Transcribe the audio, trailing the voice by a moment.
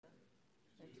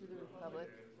to the republic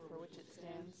for which it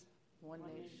stands, one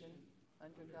nation,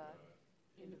 under God,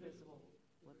 indivisible,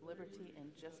 with liberty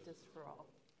and justice for all.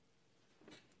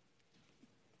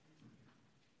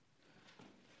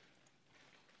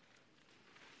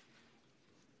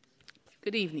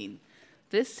 Good evening.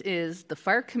 This is the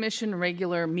Fire Commission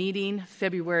regular meeting,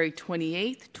 February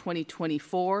 28th,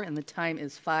 2024, and the time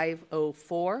is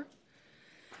 5:04.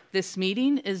 This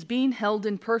meeting is being held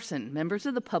in person. Members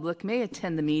of the public may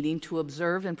attend the meeting to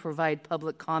observe and provide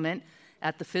public comment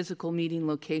at the physical meeting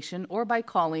location or by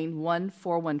calling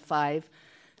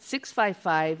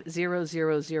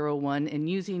 1-415-655-0001 and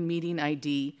using meeting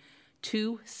ID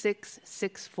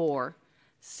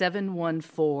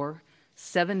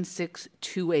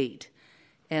 2664-714-7628.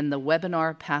 And the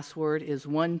webinar password is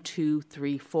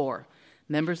 1234.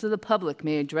 Members of the public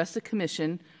may address the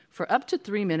commission for up to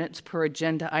 3 minutes per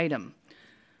agenda item.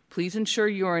 Please ensure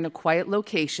you are in a quiet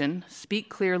location, speak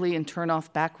clearly and turn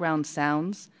off background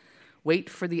sounds. Wait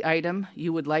for the item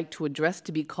you would like to address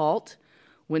to be called.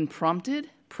 When prompted,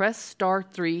 press star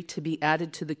 3 to be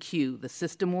added to the queue. The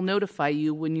system will notify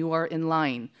you when you are in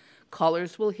line.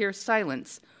 Callers will hear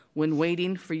silence when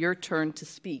waiting for your turn to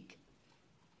speak.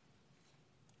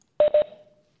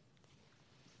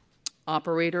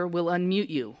 Operator will unmute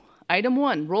you. Item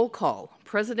 1, roll call.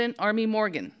 President Army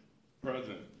Morgan.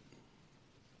 Present.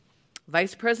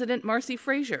 Vice President Marcy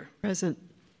Frazier. Present.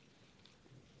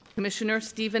 Commissioner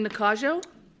Stephen Nakajo.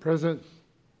 Present.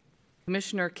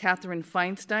 Commissioner Catherine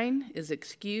Feinstein is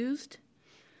excused.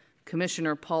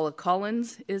 Commissioner Paula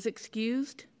Collins is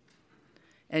excused.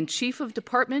 And Chief of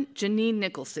Department Janine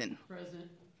Nicholson. Present.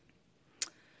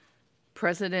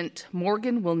 President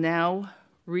Morgan will now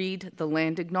read the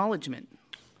land acknowledgement.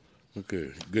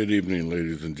 Okay. Good evening,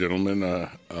 ladies and gentlemen.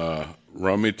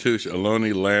 Ramaytush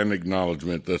Ohlone Land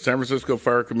Acknowledgement. The San Francisco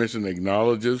Fire Commission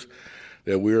acknowledges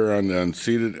that we are on the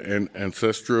unceded and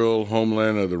ancestral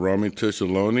homeland of the Ramaytush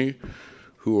Ohlone,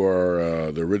 who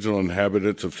are the original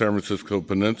inhabitants of San Francisco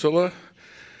Peninsula.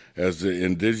 As the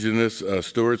indigenous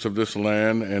stewards of this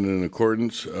land and in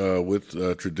accordance with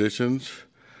traditions,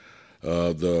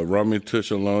 the Ramaytush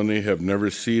Ohlone have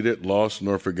never ceded, lost,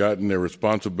 nor forgotten their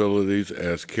responsibilities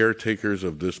as caretakers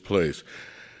of this place,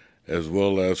 as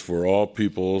well as for all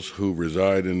peoples who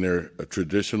reside in their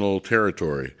traditional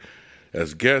territory.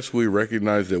 As guests, we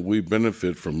recognize that we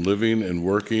benefit from living and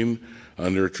working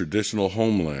on their traditional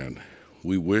homeland.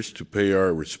 We wish to pay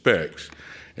our respects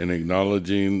in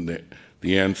acknowledging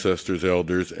the ancestors,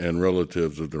 elders, and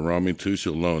relatives of the Ramaytush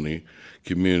Ohlone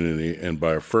community and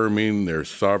by affirming their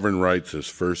sovereign rights as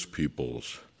First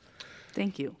Peoples.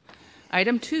 Thank you.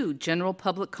 Item 2, general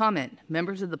public comment.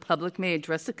 Members of the public may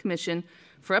address the commission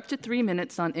for up to 3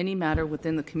 minutes on any matter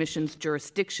within the commission's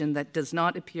jurisdiction that does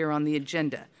not appear on the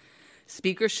agenda.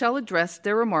 Speakers shall address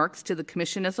their remarks to the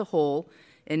commission as a whole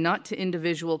and not to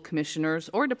individual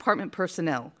commissioners or department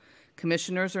personnel.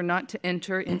 Commissioners are not to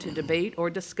enter into debate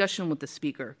or discussion with the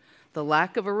speaker. The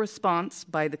lack of a response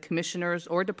by the commissioners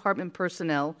or department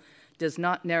personnel does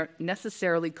not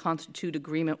necessarily constitute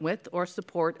agreement with or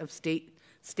support of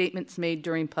statements made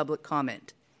during public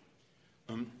comment.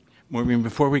 Maureen,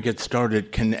 before we get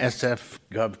started, can SF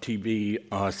Gov TV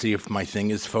see if my thing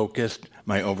is focused?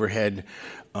 My overhead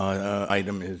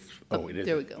item is, it is.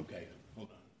 There we go. Okay, hold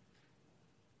on.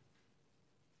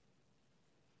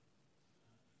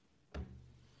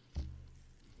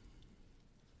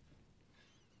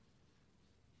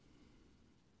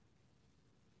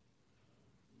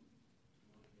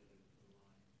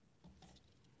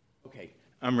 Okay,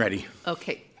 I'm ready.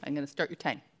 Okay, I'm going to start your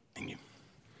time. Thank you.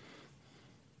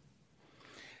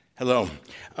 Hello.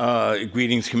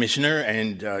 Greetings, Commissioner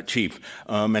and Chief.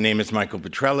 My name is Michael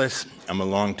Petrellis. I'm a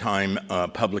longtime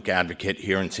public advocate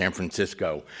here in San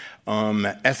Francisco.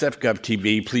 SF Gov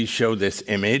TV, please show this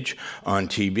image on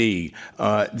TV.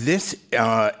 This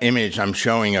image I'm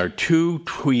showing are 2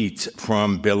 tweets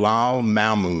from Bilal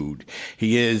Mahmoud.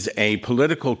 He is a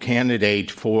political candidate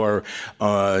for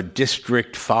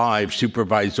District 5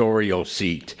 supervisorial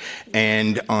seat.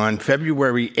 And on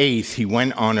February 8th, he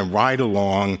went on a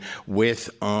ride-along with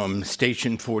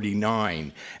Station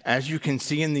 49. As you can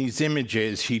see in these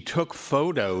images, he took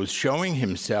photos showing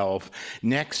himself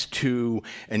next to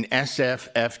an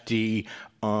SFFD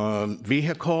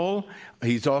vehicle.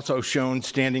 He's also shown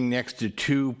standing next to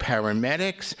 2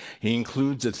 paramedics. He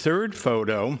includes a 3rd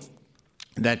photo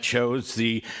that shows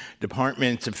the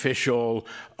department's official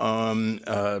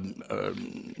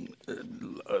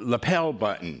lapel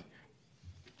button.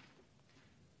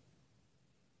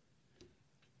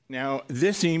 Now,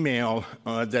 this email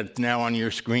that's now on your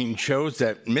screen shows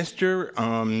that Mr.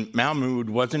 Mahmoud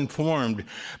was informed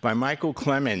by Michael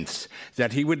Clements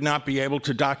that he would not be able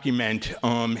to document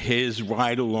his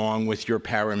ride-along with your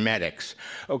paramedics.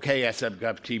 Okay,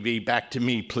 SFGov TV, back to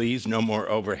me, please. No more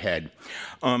overhead.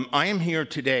 I am here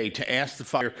today to ask the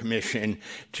Fire Commission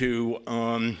to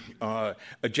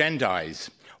agendize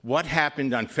what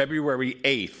happened on February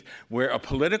 8th, where a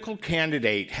political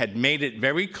candidate had made it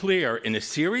very clear in a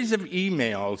series of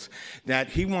emails that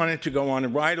he wanted to go on a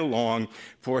ride-along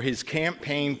for his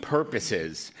campaign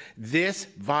purposes. This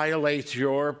violates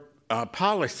your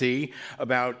policy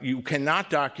about you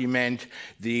cannot document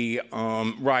the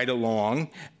ride-along,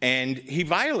 and he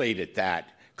violated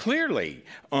that. Clearly,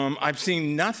 I've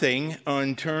seen nothing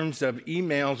in terms of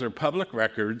emails or public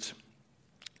records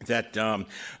that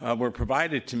were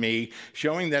provided to me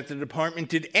showing that the department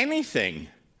did anything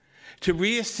to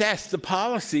reassess the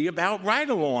policy about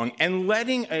ride-along and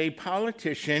letting a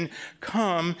politician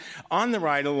come on the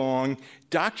ride-along,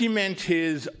 document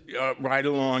his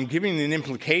ride-along, giving an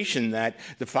implication that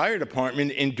the fire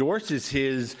department endorses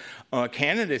his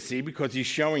candidacy because he's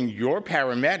showing your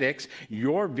paramedics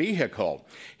your vehicle.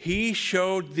 He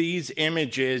showed these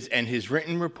images and his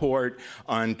written report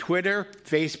on Twitter,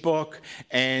 Facebook,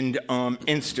 and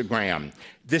Instagram.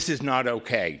 This is not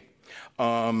okay.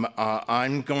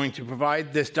 I'm going to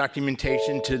provide this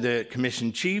documentation to the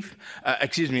commission chief,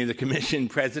 the commission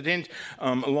president,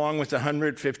 along with a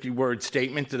 150-word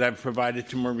statement that I've provided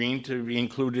to Maureen to be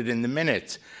included in the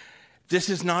minutes. This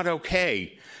is not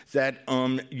okay that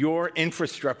your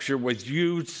infrastructure was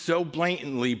used so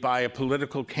blatantly by a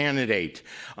political candidate.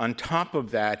 On top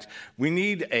of that, we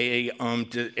need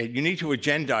you need to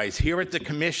agendize here at the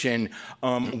commission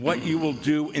what you will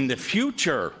do in the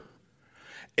future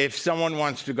if someone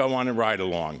wants to go on a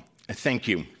ride-along. Thank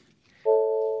you.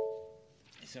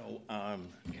 So,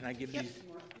 can I give these?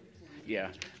 Yeah.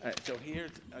 So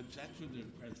here's, that's for the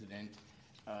president.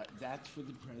 That's for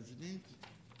the president.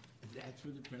 That's for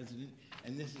the president.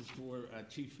 And this is for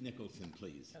Chief Nicholson,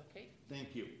 please. Okay.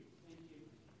 Thank you.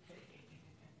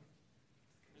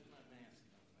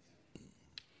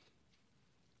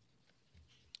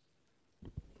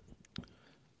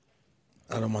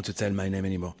 I don't want to tell my name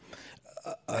anymore.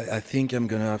 I think I'm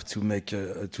going to have to make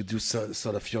to do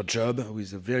sort of your job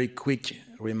with a very quick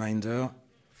reminder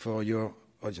for your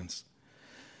audience.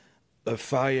 A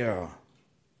fire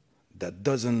that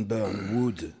doesn't burn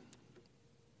wood,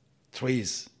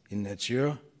 trees in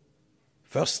nature,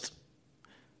 first,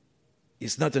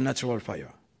 is not a natural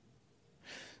fire.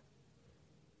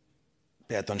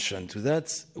 Pay attention to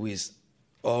that with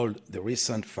all the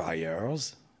recent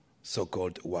fires,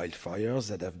 so-called wildfires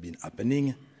that have been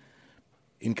happening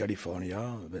in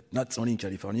California, but not only in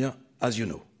California, as you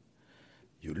know.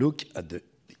 You look at the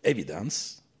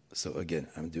evidence, so again,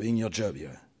 I'm doing your job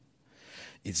here.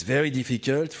 It's very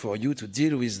difficult for you to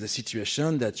deal with the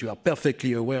situation that you are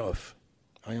perfectly aware of.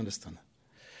 I understand.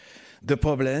 The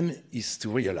problem is to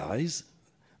realize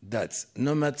that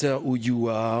no matter who you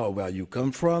are or where you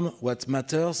come from, what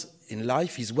matters in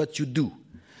life is what you do.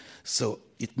 So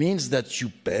it means that you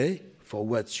pay for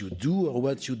what you do or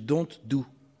what you don't do.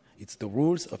 It's the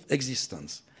rules of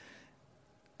existence.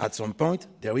 At some point,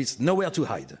 there is nowhere to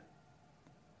hide,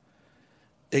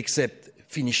 except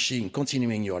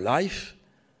continuing your life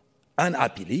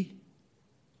unhappily,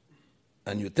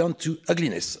 and you turn to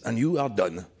ugliness, and you are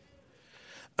done.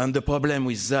 And the problem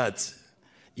with that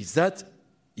is that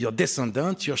your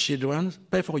descendants, your children,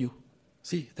 pay for you.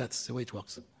 See, that's the way it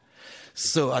works.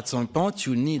 So at some point,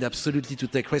 you need absolutely to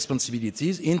take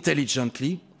responsibilities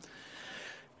intelligently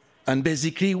and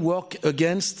basically work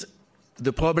against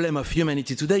the problem of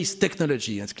humanity today is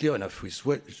technology. And it's clear enough with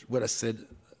what I said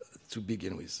to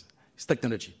begin with. It's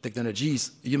technology. Technology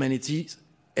is humanity's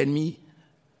enemy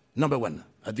number one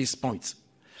at this point.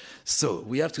 So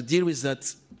we have to deal with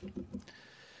that.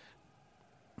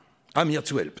 I'm here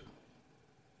to help.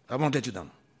 I won't let you down.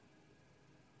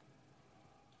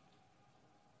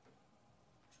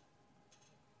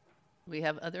 We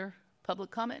have other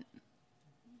public comment?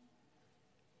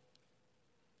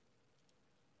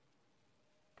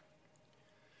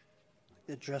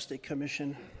 Address the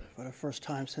commission for the first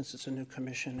time since it's a new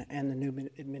commission and the new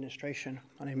administration.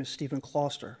 My name is Stephen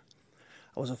Closter.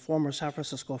 I was a former San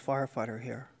Francisco firefighter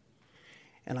here.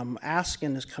 And I'm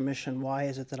asking this commission, why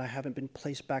is it that I haven't been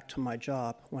placed back to my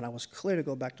job when I was clear to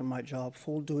go back to my job,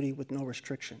 full duty with no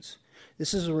restrictions?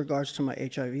 This is in regards to my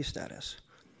HIV status.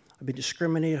 I've been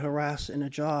discriminated, harassed in a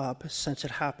job since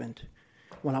it happened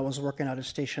when I was working out at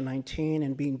Station 19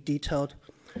 and being detailed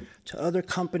to other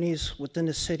companies within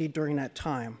the city during that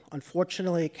time.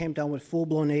 Unfortunately, it came down with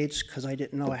full-blown AIDS because I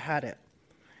didn't know I had it.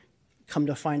 Come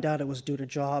to find out, it was due to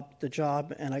the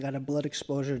job, and I got a blood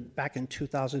exposure back in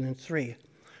 2003.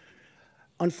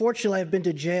 Unfortunately, I've been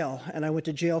to jail, and I went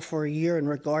to jail for a year in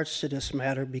regards to this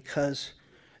matter because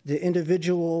the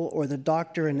individual or the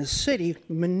doctor in the city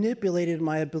manipulated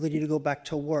my ability to go back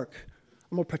to work.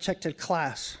 I'm a protected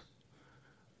class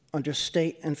under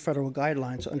state and federal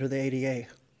guidelines under the ADA.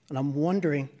 And I'm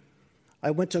wondering,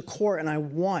 I went to court and I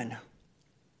won. And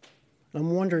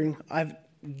I'm wondering, I've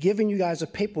given you guys the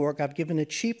paperwork, I've given the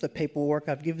chief the paperwork,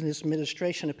 I've given this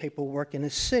administration the paperwork in the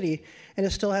city, and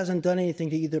it still hasn't done anything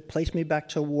to either place me back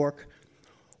to work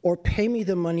or pay me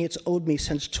the money it's owed me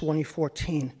since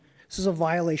 2014. This is a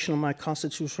violation of my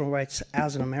constitutional rights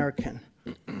as an American.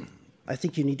 I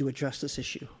think you need to address this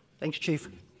issue. Thanks, Chief.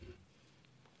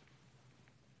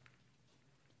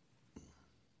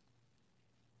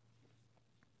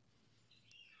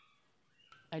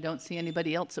 I don't see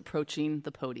anybody else approaching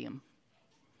the podium.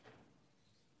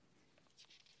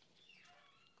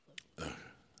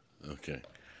 Okay.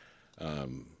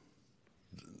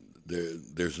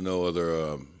 There's no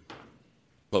other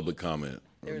public comment.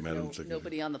 There's Madam Secretary.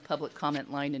 nobody on the public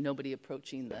comment line and nobody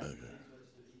approaching the...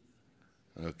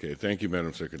 Okay, thank you,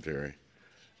 Madam Secretary.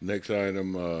 Next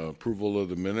item, approval of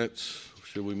the minutes.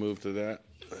 Should we move to that?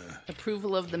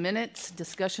 Approval of the minutes,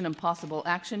 discussion and possible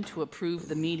action to approve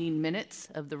the meeting minutes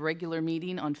of the regular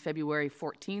meeting on February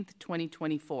 14th,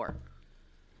 2024.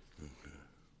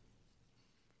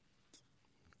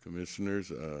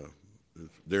 Commissioners, is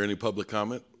there any public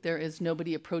comment? There is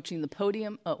nobody approaching the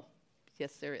podium. Oh,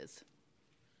 yes, there is.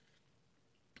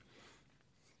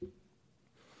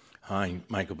 Hi,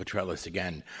 Michael Petrellis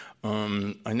again.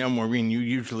 I know, Maureen, you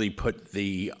usually put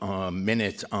the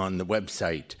minutes on the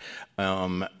website,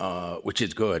 which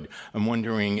is good. I'm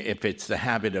wondering if it's the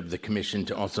habit of the commission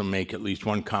to also make at least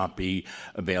one copy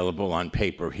available on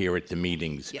paper here at the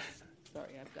meetings. Yes. Sorry,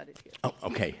 I've got it here. Oh,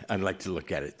 okay. I'd like to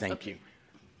look at it. Thank you.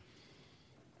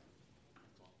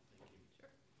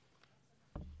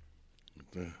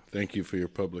 Thank you for your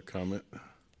public comment.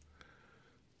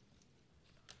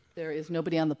 There is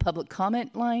nobody on the public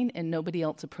comment line and nobody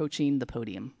else approaching the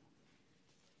podium.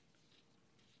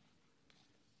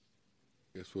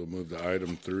 Guess we'll move to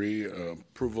item 3,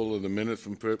 approval of the minutes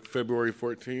from February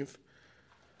 14th.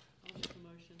 I'll make a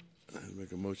motion.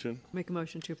 Make a motion. Make a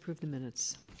motion to approve the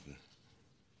minutes.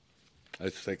 I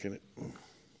second it.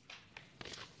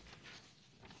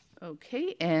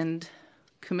 Okay, and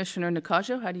Commissioner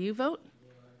Nakajo, how do you vote?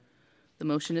 The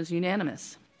motion is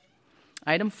unanimous.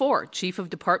 Item 4, Chief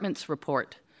of Department's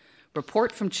report.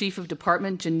 Report from Chief of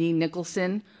Department Janine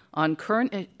Nicholson on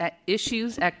current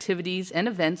issues, activities, and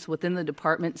events within the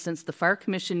department since the Fire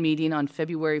Commission meeting on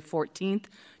February 14th,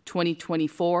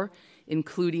 2024,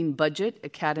 including budget,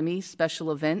 academy,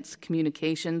 special events,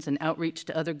 communications, and outreach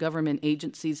to other government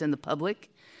agencies and the public.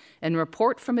 And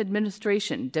report from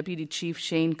administration, Deputy Chief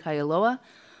Shane Kaialoa,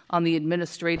 on the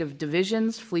administrative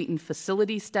divisions, fleet and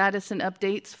facility status and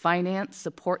updates, finance,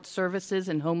 support services,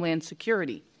 and homeland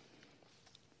security.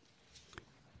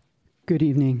 Good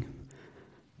evening.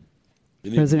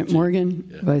 President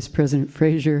Morgan, Vice President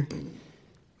Frazier,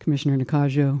 Commissioner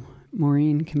Nakajo,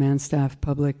 Maureen, command staff,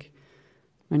 public.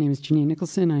 My name is Janine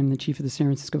Nicholson. I'm the Chief of the San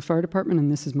Francisco Fire Department,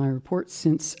 and this is my report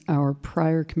since our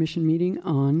prior commission meeting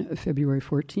on February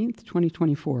 14th,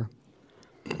 2024.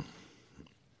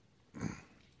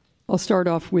 I'll start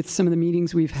off with some of the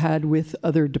meetings we've had with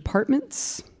other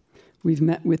departments. We've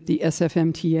met with the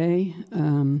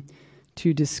SFMTA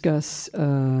to discuss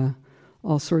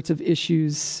all sorts of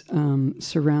issues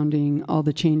surrounding all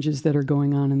the changes that are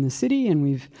going on in the city, and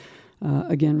we've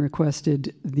again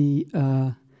requested the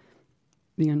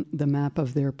map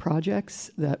of their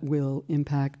projects that will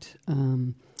impact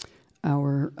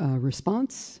our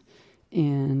response,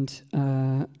 and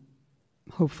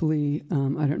hopefully,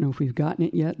 I don't know if we've gotten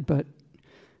it yet, but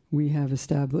we have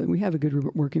a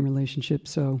good working relationship,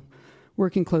 so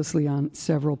working closely on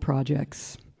several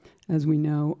projects. As we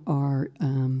know, our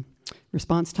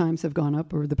response times have gone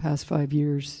up over the past 5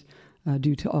 years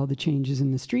due to all the changes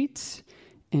in the streets,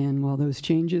 and while those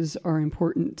changes are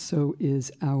important, so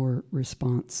is our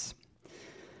response.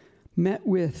 Met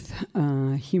with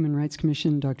Human Rights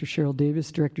Commission, Dr. Cheryl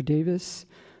Davis, Director Davis,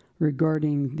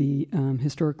 regarding the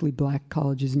historically black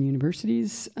colleges and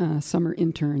universities. Summer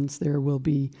interns, there will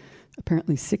be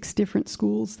apparently 6 different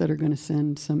schools that are going to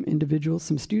send some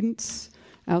students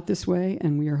out this way,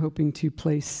 and we are hoping to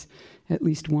place at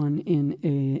least one in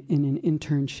an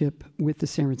internship with the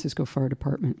San Francisco Fire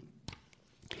Department.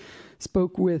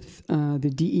 Spoke with the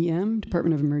DEM,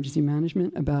 Department of Emergency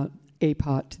Management, about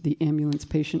APOT, the ambulance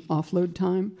patient offload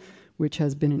time, which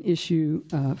has been an issue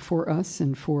for us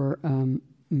and for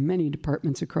many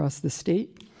departments across the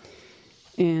state,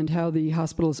 and how the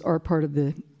hospitals are part of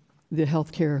the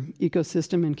healthcare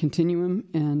ecosystem and continuum,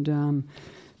 and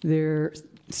they're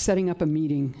setting up a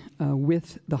meeting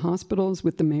with the hospitals,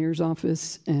 with the mayor's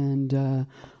office, and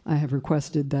I have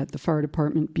requested that the fire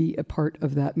department be a part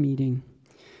of that meeting,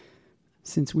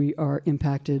 since we are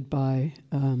impacted by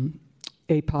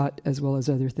APOT as well as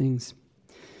other things.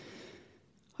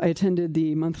 I attended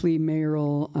the monthly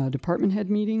mayoral department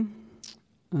head meeting.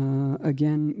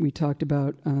 Again, we talked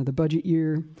about the budget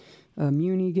year.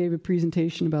 Muni gave a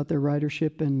presentation about their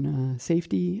ridership and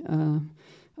safety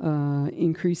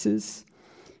increases,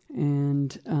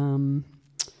 and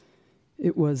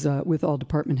it was with all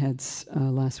department heads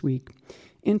last week.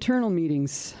 Internal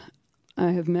meetings.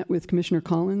 I have met with Commissioner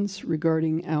Collins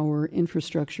regarding our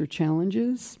infrastructure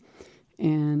challenges,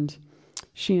 and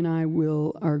she and I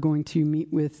are going to meet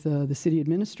with the city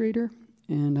administrator,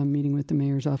 and I'm meeting with the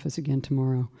mayor's office again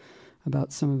tomorrow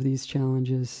about some of these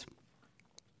challenges.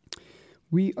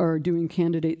 We are doing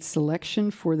candidate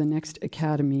selection for the next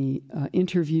academy.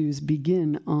 Interviews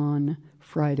begin on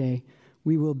Friday.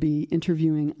 We will be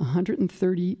interviewing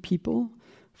 130 people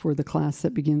for the class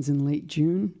that begins in late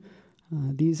June.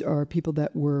 These are people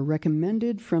that were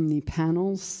recommended from the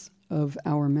panels of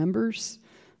our members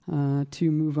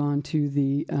to move on to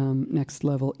the next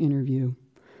level interview.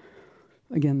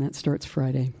 Again, that starts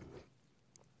Friday.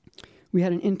 We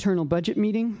had an internal budget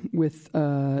meeting with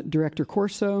Director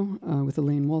Corso, with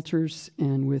Elaine Walters,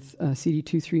 and with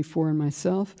CD234 and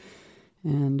myself.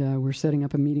 And we're setting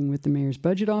up a meeting with the mayor's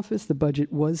budget office. The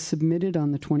budget was submitted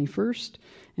on the 21st,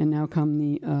 and now come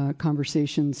the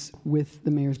conversations with the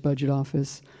mayor's budget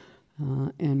office.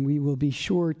 And we will be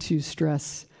sure to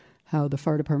stress how the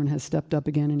fire department has stepped up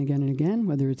again and again and again,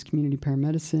 whether it's community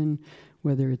paramedicine,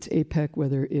 whether it's APEC,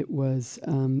 whether it was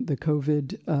the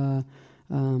COVID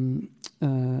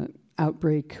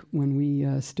outbreak when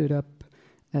we stood up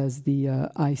as the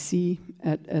IC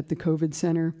at the COVID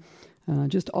center.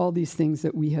 Just all these things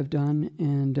that we have done,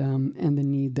 and the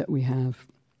need that we have.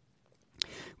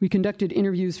 We conducted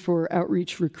interviews for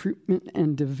outreach, recruitment,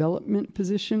 and development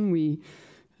position. We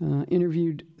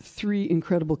interviewed 3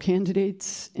 incredible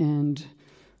candidates, and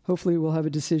hopefully we'll have a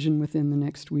decision within the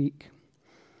next week.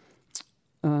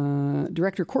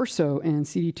 Director Corso and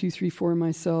CD234 and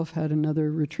myself had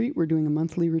another retreat. We're doing a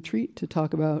monthly retreat to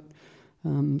talk about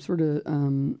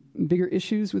bigger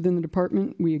issues within the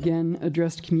department. We again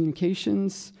addressed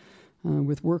communications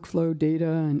with workflow data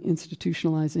and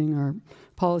institutionalizing our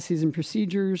policies and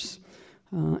procedures.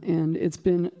 And it's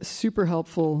been super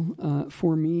helpful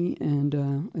for me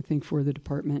and I think for the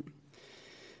department,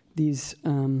 these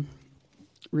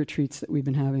retreats that we've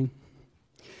been having.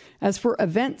 As for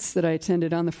events that I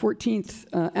attended, on the 14th,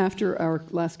 after our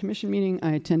last commission meeting,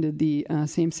 I attended the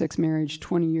same-sex marriage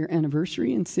 20-year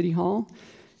anniversary in City Hall,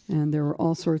 and there were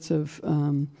all sorts of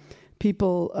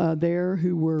people there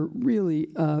who were really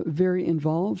very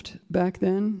involved back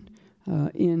then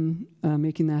in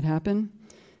making that happen.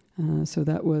 So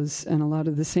that was, and a lot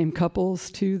of the same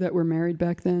couples, too, that were married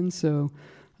back then, so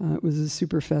it was a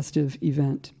super festive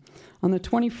event. On the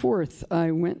 24th,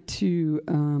 I went to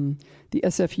the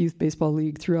SF Youth Baseball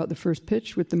League throughout the first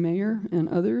pitch with the mayor and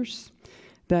others.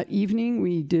 That evening,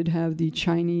 we did have the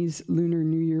Chinese Lunar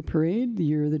New Year Parade, the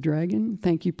Year of the Dragon.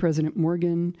 Thank you, President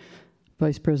Morgan,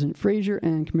 Vice President Frazier,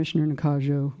 and Commissioner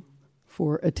Nakajo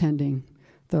for attending.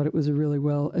 Thought it was a really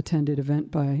well-attended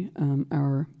event by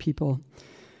our people.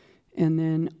 And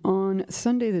then on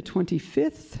Sunday the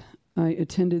 25th, I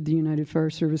attended the United Fire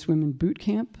Service Women Boot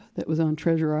Camp that was on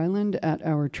Treasure Island at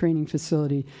our training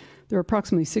facility. There are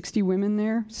approximately 60 women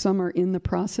there. Some are in the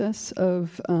process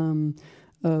of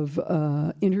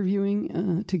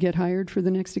interviewing to get hired for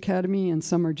the next academy, and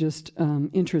some are just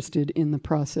interested in the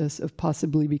process of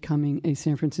possibly becoming a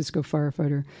San Francisco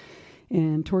firefighter.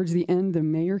 And towards the end, the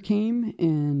mayor came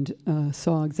and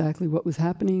saw exactly what was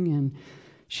happening, and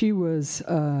she was,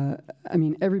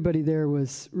 everybody there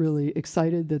was really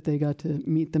excited that they got to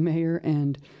meet the mayor,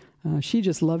 and she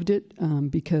just loved it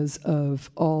because of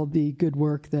all the good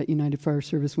work that United Fire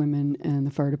Service Women and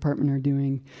the fire department are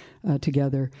doing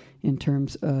together in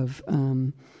terms of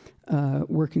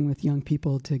working with young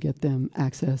people to get them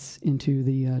access into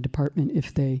the department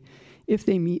if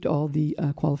they meet all the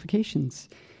qualifications.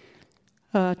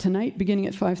 Tonight, beginning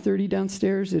at 5:30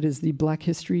 downstairs, it is the Black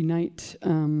History Night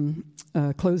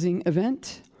closing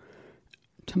event.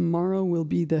 Tomorrow will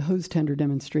be the hose tender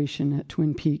demonstration at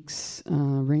Twin Peaks,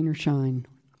 rain or shine.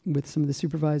 with some of the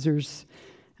supervisors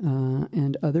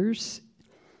and others.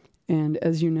 And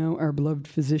as you know, our beloved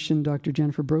physician, Dr.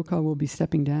 Jennifer Brokaw, will be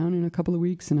stepping down in a couple of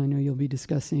weeks, and I know you'll be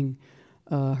discussing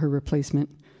her replacement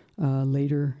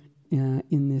later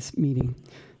in this meeting.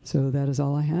 So that is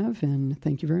all I have, and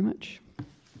thank you very much.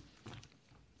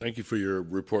 Thank you for your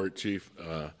report, Chief.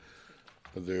 Are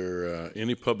there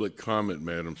any public comment,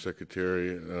 Madam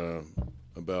Secretary,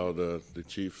 about the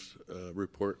Chief's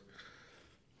report?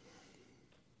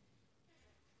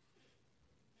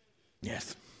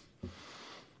 Yes.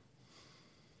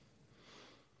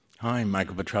 Hi,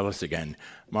 Michael Petrellis again.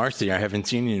 Marcy, I haven't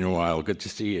seen you in a while. Good to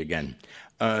see you again.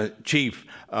 Chief,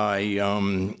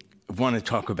 I want to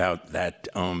talk about that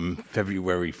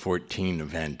February 14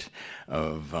 event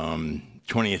of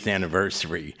 20th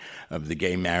anniversary of the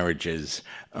gay marriages.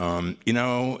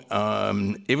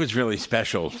 It was really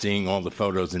special seeing all the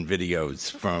photos and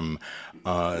videos from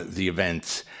the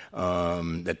events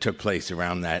that took place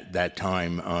around that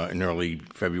time in early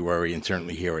February, and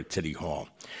certainly here at City Hall.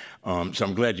 So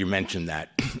I'm glad you mentioned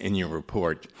that in your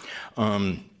report.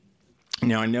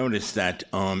 Now, I noticed that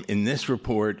in this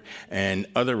report and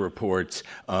other reports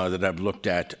that I've looked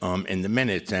at in the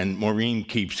minutes, and Maureen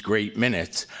keeps great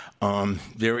minutes,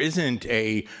 there isn't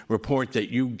a report that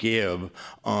you give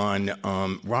on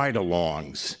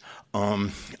ride-alongs.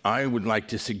 I would like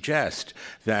to suggest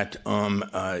that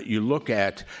you look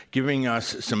at giving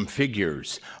us some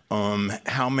figures.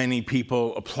 How many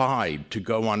people applied to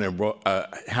go on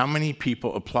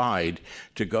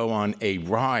a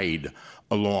ride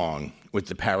along with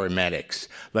the paramedics?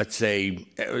 Let's say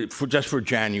just for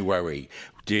January.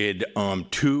 Did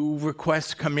 2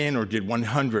 requests come in, or did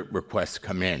 100 requests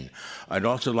come in? I'd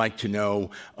also like to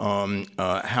know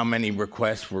how many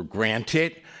requests were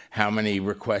granted, how many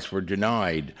requests were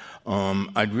denied.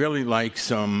 I'd really like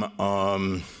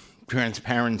some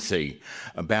transparency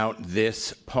about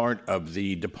this part of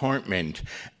the department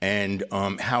and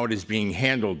how it is being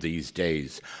handled these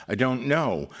days. I don't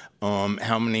know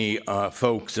how many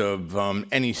folks of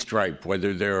any stripe,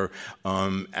 whether they're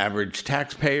average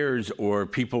taxpayers or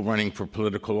people running for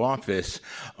political office,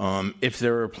 if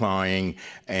they're applying,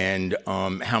 and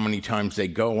how many times they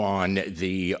go on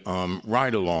the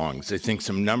ride-alongs. I think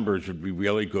some numbers would be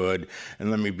really good.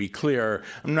 And let me be clear,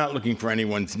 I'm not looking for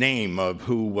anyone's name of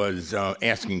who was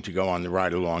asking to go on the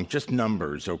ride-along, just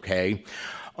numbers, okay?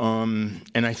 And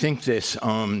I think this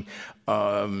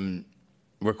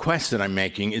request that I'm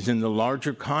making is in the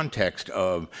larger context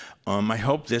of I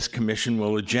hope this commission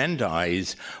will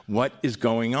agendize what is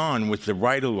going on with the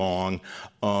ride-along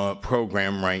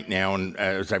program right now. And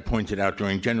as I pointed out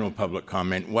during general public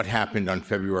comment, what happened on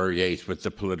February 8th with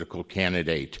the political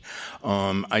candidate.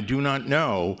 I do not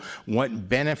know what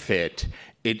benefit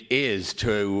it is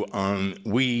to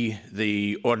we,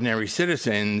 the ordinary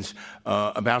citizens,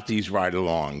 about these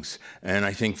ride-alongs. And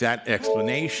I think that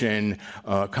explanation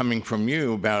coming from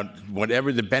you about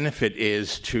whatever the benefit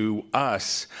is to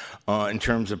us in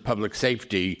terms of public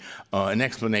safety, an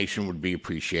explanation would be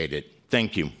appreciated.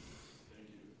 Thank you.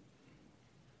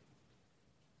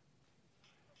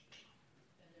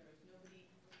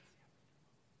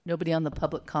 Nobody on the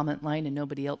public comment line and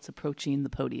nobody else approaching the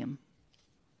podium.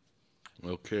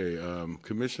 Okay,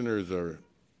 commissioners,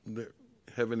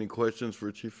 have any questions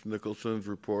for Chief Nicholson's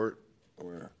report,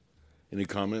 or any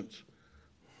comments?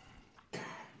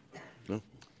 No?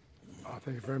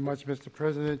 Thank you very much, Mr.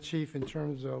 President. Chief, in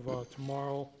terms of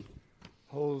tomorrow,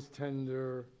 hose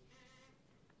tender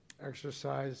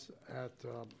exercise at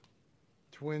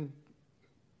Twin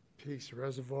Peaks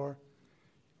Reservoir,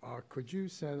 could you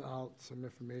send out some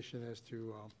information as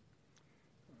to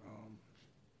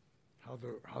how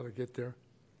to get there?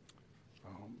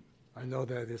 I know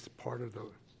that it's part of the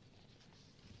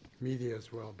media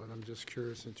as well, but I'm just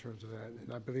curious in terms of that.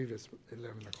 And I believe it's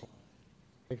 11 o'clock.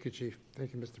 Thank you, Chief.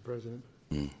 Thank you, Mr. President.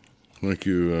 Thank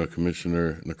you,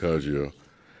 Commissioner Nicasio.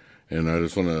 And I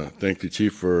just want to thank the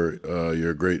Chief for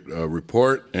your great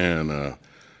report, and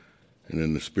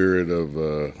in the spirit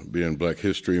of being Black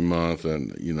History Month,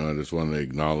 and I just want to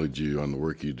acknowledge you on the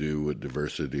work you do with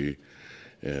diversity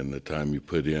and the time you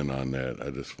put in on that.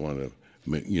 I just want to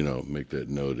make that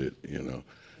noted.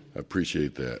 I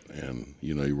appreciate that. And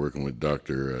you're working with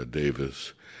Dr.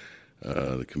 Davis,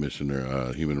 the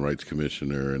commissioner, Human Rights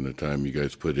Commissioner, and the time you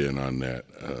guys put in on that.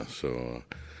 So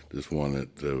just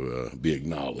wanted to be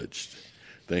acknowledged.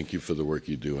 Thank you for the work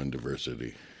you do in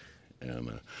diversity.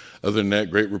 And other than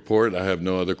that, great report. I have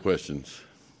no other questions.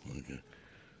 Okay.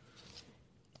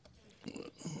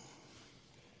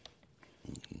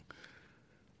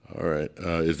 All right.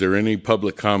 Is there any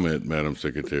public comment, Madam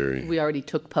Secretary? We already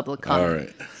took public comment. All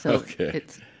right. So Okay.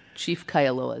 it's Chief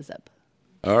Kaialoa is up.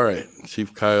 All right,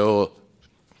 Chief Kyle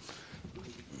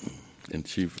and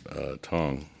Chief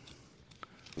Tong.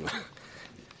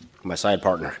 My side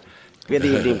partner. Good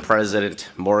evening, President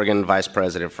Morgan, Vice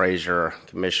President Frazier,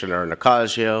 Commissioner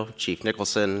Nicasio, Chief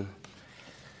Nicholson,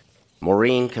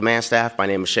 Maureen, Command Staff. My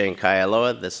name is Shane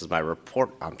Kaialoa. This is my report.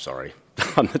 I'm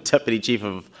the Deputy Chief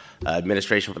of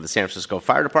Administration for the San Francisco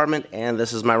Fire Department, and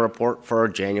this is my report for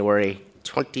January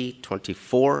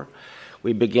 2024.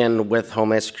 We begin with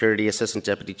Homeland Security Assistant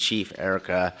Deputy Chief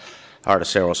Erica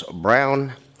Arteseros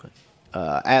Brown.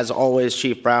 As always,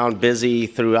 Chief Brown busy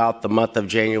throughout the month of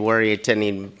January,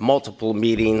 attending multiple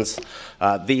meetings.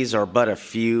 These are but a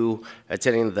few,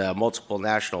 attending the multiple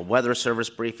National Weather Service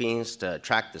briefings to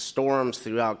track the storms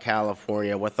throughout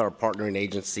California with our partnering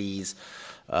agencies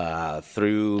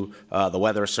through the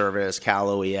Weather Service, Cal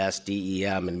OES,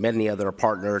 DEM, and many other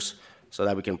partners, so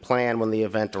that we can plan when the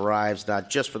event arrives, not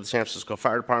just for the San Francisco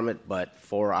Fire Department, but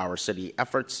for our city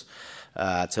efforts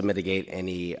to mitigate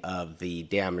any of the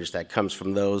damage that comes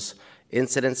from those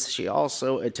incidents. She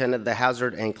also attended the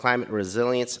Hazard and Climate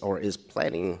Resilience, or is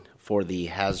planning for the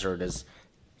Hazardous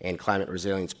and Climate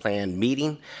Resilience Plan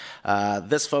meeting.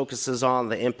 This focuses on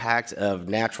the impact of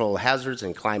natural hazards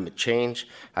and climate change,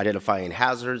 identifying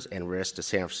hazards and risks to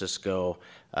San Francisco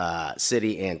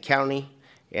City and County,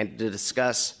 and to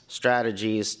discuss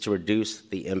strategies to reduce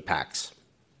the impacts.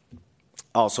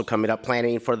 Also coming up,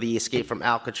 planning for the Escape from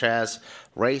Alcatraz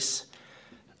race.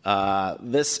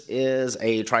 This is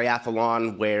a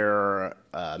triathlon where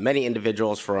many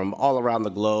individuals from all around the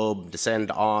globe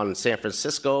descend on San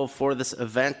Francisco for this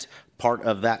event. Part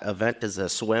of that event is a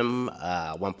swim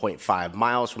 1.5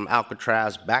 miles from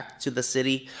Alcatraz back to the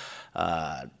city.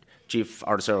 Chief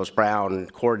Arteseros Brown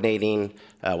coordinating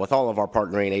with all of our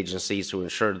partnering agencies to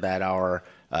ensure that our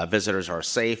visitors are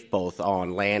safe both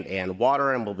on land and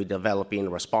water, and we'll be developing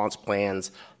response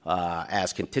plans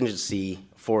as contingency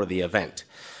for the event.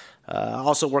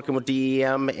 Also working with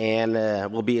DEM,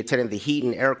 and we'll be attending the Heat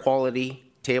and Air Quality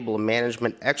Table of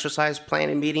Management Exercise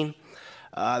Planning meeting.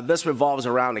 This revolves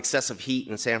around excessive heat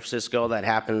in San Francisco that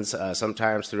happens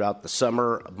sometimes throughout the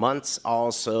summer months.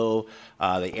 Also,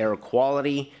 the air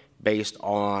quality based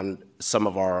on some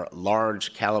of our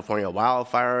large California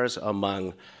wildfires,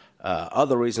 among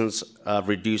other reasons of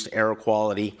reduced air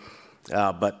quality.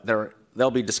 But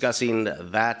they'll be discussing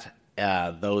that,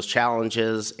 those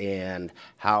challenges and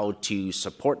how to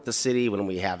support the city when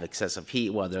we have excessive heat,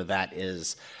 whether that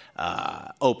is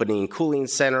opening cooling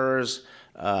centers,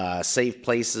 safe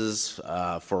places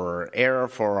for air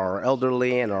for our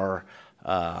elderly and our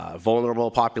vulnerable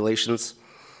populations.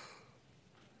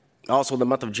 Also in the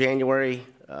month of January,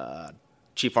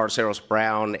 Chief Arteseros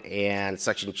Brown and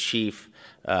Section Chief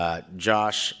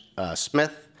Josh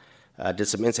Smith did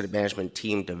some incident management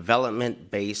team development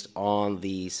based on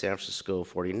the San Francisco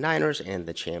 49ers and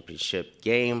the championship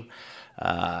game.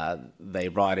 They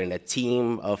brought in a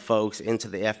team of folks into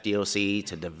the FDOC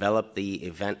to develop the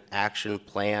event action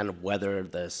plan, whether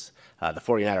the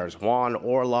 49ers won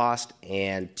or lost,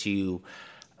 and to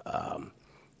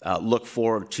look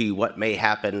forward to what may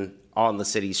happen on the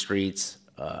city streets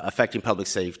affecting public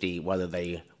safety, whether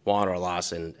they won or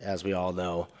lost. And as we all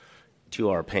know, to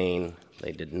our pain,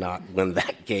 they did not win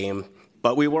that game.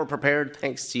 But we were prepared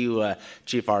thanks to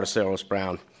Chief Arteseros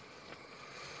Brown.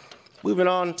 Moving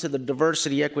on to the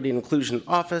Diversity, Equity, and Inclusion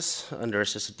Office under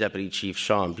Assistant Deputy Chief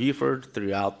Sean Buford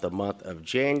throughout the month of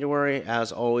January.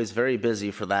 As always, very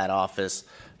busy for that office.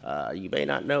 You may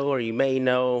not know, or you may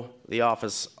know, the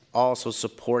office also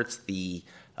supports the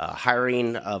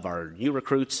hiring of our new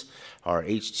recruits, our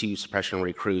H2 suppression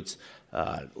recruits.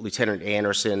 Lieutenant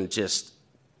Anderson just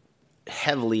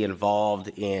heavily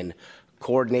involved in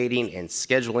coordinating and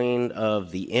scheduling of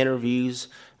the interviews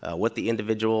with the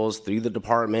individuals through the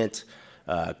department,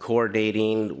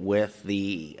 coordinating with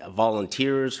the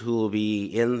volunteers who will be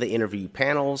in the interview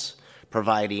panels,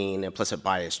 providing implicit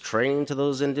bias training to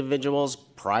those individuals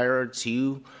prior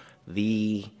to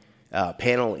the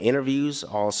panel interviews,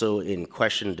 also in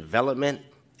question development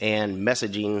and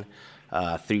messaging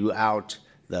throughout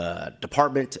the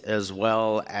department as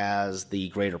well as the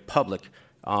greater public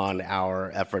on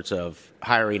our efforts of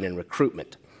hiring and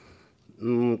recruitment.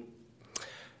 The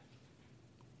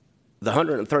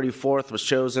 134th was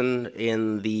chosen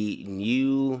in the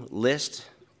new list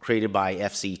created by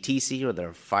FCTC, or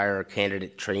their Fire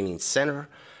Candidate Training Center.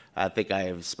 I think I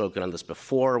have spoken on this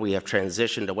before. We have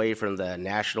transitioned away from the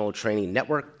National Training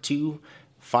Network to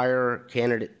Fire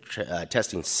Candidate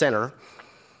Testing Center.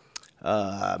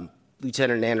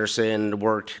 Lieutenant Anderson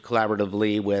worked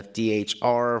collaboratively with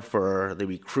DHR for the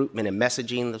recruitment and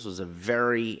messaging. This was a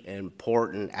very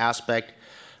important aspect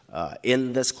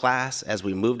In this class, as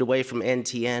we moved away from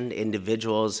NTN,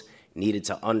 individuals needed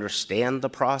to understand the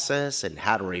process and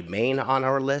how to remain on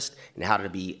our list and how to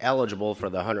be eligible for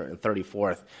the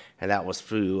 134th. And that was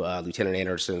through Lieutenant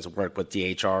Anderson's work with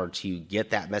DHR to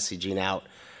get that messaging out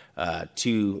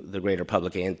to the greater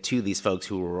public and to these folks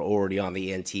who were already on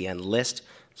the NTN list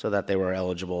so that they were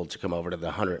eligible to come over to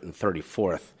the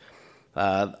 134th.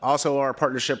 Also, our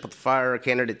partnership with the Fire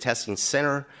Candidate Testing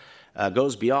Center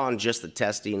goes beyond just the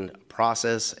testing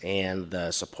process and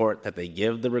the support that they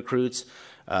give the recruits.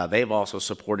 They've also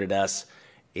supported us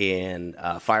in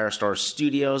Firestar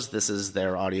Studios. This is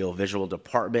their audiovisual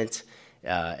department,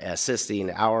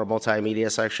 assisting our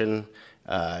multimedia section,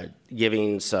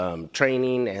 giving some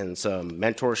training and some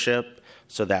mentorship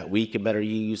so that we can better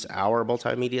use our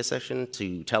multimedia section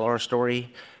to tell our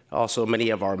story. Also, many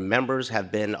of our members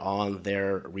have been on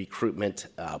their recruitment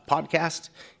podcast,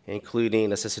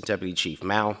 including Assistant Deputy Chief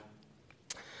Mao.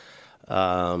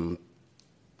 The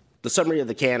summary of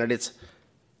the candidates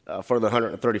for the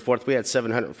 134th, we had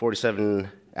 747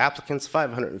 applicants.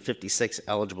 556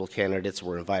 eligible candidates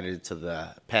were invited to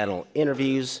the panel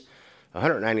interviews.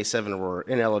 197 were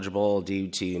ineligible due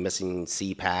to missing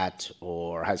CPAT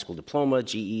or high school diploma,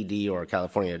 GED, or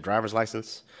California driver's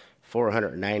license.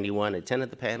 491 attended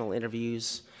the panel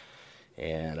interviews,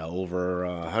 and over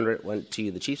 100 went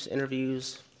to the chief's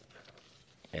interviews,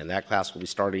 and that class will be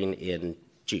starting in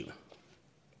June.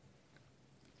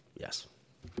 Yes.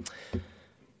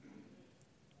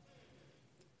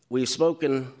 We've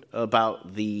spoken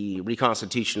about the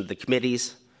reconstitution of the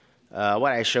committees.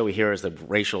 What I show here is the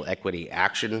Racial Equity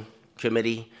Action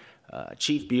Committee.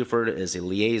 Chief Buford is a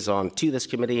liaison to this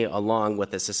committee, along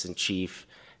with Assistant Chief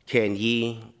Ken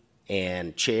Yee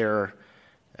and Chair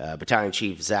Battalion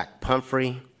Chief Zach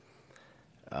Pumphrey.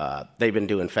 They've been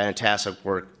doing fantastic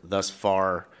work thus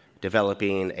far,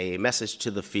 developing a message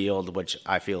to the field, which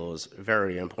I feel is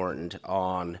very important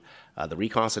on the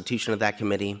reconstitution of that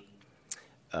committee,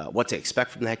 what to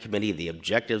expect from that committee, the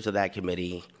objectives of that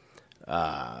committee,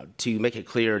 to make it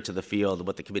clear to the field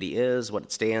what the committee is, what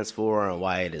it stands for, and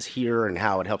why it is here, and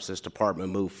how it helps this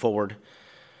department move forward.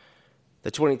 The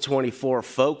 2024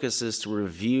 focus is to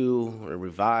review or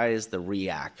revise the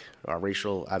REAC,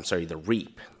 the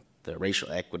REAP, the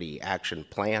Racial Equity Action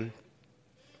Plan.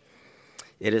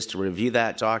 It is to review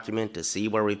that document to see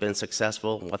where we've been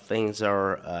successful, what things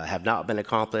have not been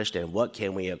accomplished, and what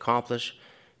can we accomplish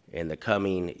in the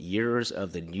coming years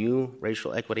of the new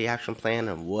Racial Equity Action Plan,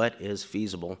 and what is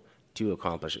feasible to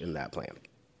accomplish in that plan.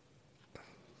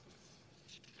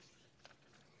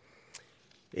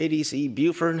 ADC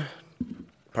Buford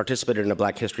participated in the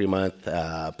Black History Month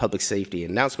public safety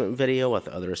announcement video with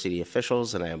other city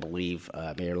officials, and I believe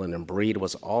Mayor Lyndon Breed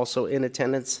was also in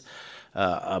attendance.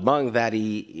 Among that,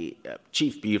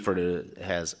 Chief Buford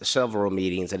has several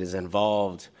meetings and is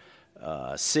involved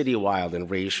citywide in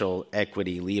racial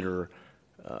equity leader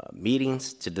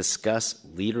meetings to discuss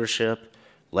leadership,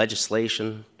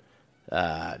 legislation,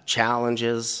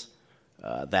 challenges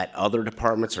that other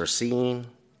departments are seeing,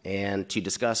 and to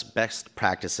discuss best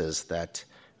practices that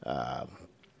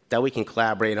we can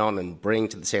collaborate on and bring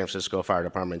to the San Francisco Fire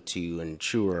Department to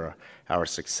ensure our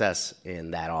success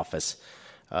in that office.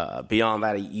 Beyond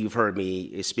that, you've heard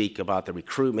me speak about the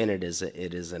recruitment. It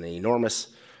is an enormous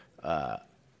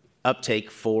uptake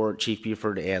for Chief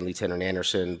Buford and Lieutenant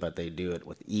Anderson, but they do it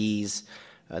with ease.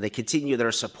 They continue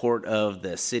their support of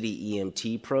the city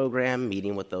EMT program,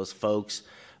 meeting with those folks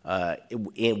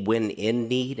when in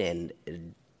need and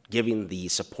giving the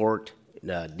support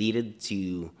needed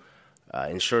to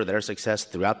ensure their success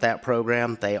throughout that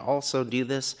program. They also do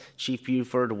this. Chief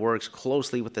Buford works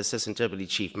closely with Assistant Deputy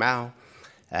Chief Mao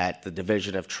at the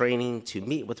Division of Training to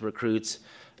meet with recruits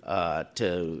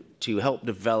to help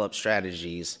develop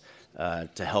strategies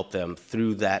to help them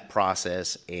through that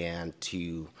process and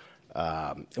to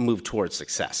move towards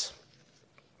success.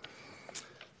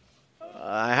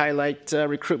 I highlight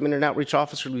Recruitment and Outreach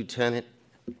Officer Lieutenant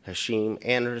Hashim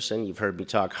Anderson. You've heard me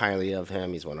talk highly of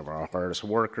him. He's one of our hardest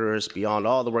workers. Beyond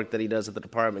all the work that he does at the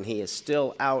department, he is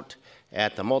still out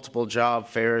at the multiple job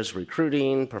fairs,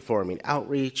 recruiting, performing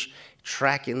outreach,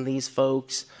 tracking these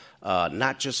folks,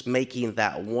 not just making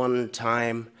that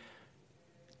one-time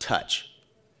touch.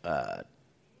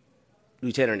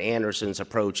 Lieutenant Anderson's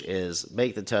approach is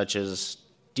make the touches,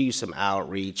 do some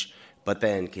outreach, but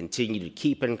then continue to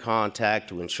keep in contact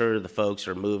to ensure the folks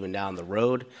are moving down the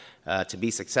road to be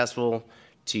successful,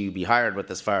 to be hired with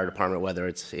this fire department, whether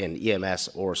it's in EMS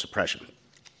or suppression.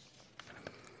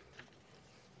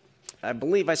 I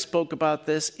believe I spoke about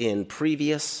this in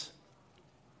previous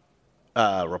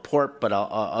report, but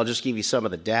I'll just give you some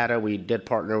of the data. We did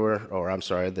partner with,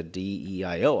 the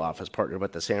DEIO office partnered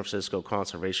with the San Francisco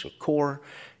Conservation Corps.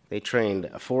 They trained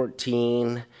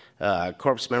 14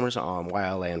 corps members on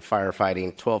wildland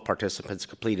firefighting. 12 participants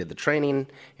completed the training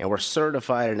and were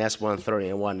certified in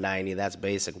S-130 and 190. That's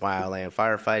basic wildland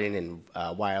firefighting and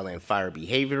wildland fire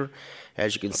behavior.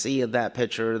 As you can see in that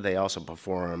picture, they also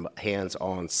perform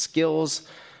hands-on skills.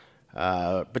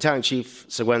 Battalion Chief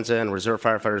Seguenza and Reserve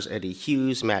Firefighters Eddie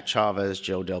Hughes, Matt Chavez,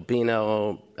 Joe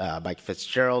Delbino, Mike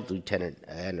Fitzgerald, Lieutenant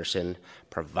Anderson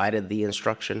provided the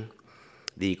instruction.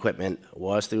 The equipment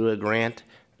was through a grant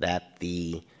that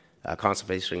the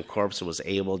Conservation Corps was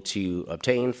able to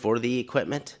obtain for the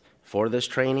equipment for this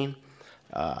training.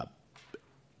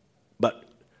 But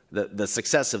the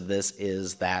success of this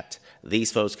is that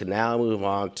these folks can now move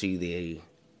on to the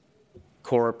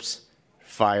Corps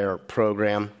Fire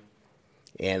program.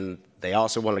 And they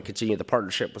also want to continue the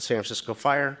partnership with San Francisco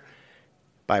Fire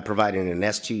by providing an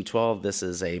S-212. This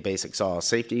is a basic saw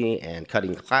safety and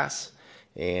cutting class.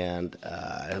 And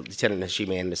Lieutenant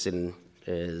Hashim Anderson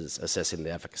is assessing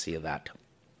the efficacy of that.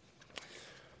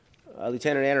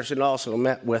 Lieutenant Anderson also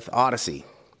met with Odyssey.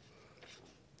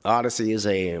 Odyssey is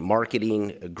a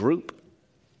marketing group.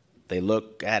 They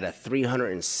look at a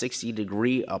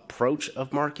 360-degree approach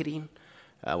of marketing.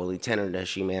 Lieutenant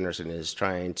Hashim Anderson is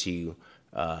trying to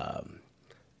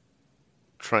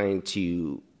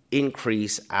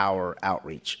increase our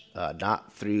outreach,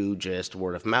 not through just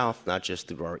word of mouth, not just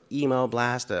through our email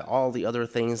blast, all the other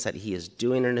things that he is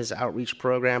doing in his outreach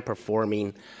program,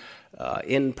 performing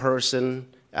in-person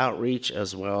outreach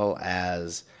as well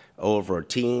as over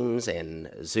Teams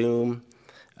and Zoom.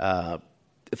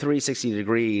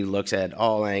 360-degree looks at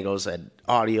all angles, at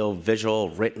audio, visual,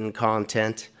 written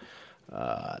content.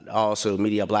 Also,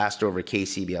 Media Blast over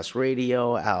KCBS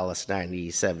Radio, Alice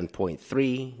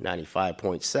 97.3,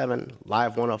 95.7,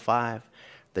 Live 105,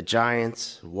 The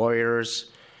Giants, Warriors,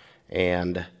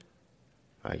 and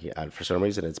for some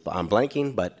reason I'm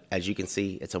blanking, but as you can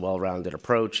see, it's a well-rounded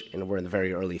approach, and we're in the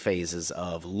very early phases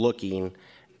of looking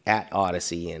at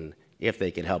Odyssey and if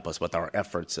they can help us with our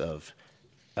efforts of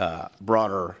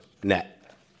broader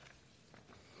net.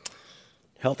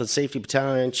 Health and Safety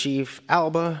Battalion Chief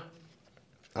Alba.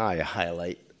 I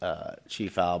highlight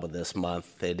Chief Alba this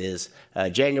month. It is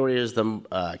January is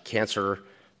the Cancer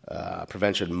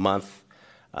Prevention Month,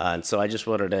 and so I just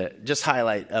wanted to just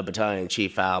highlight Battalion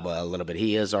Chief Alba a little bit.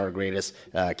 He is our greatest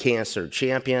cancer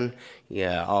champion.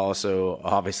 Yeah, also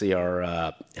obviously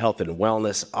our health and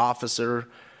wellness officer,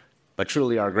 but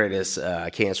truly our greatest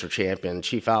cancer champion.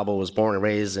 Chief Alba was born and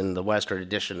raised in the Western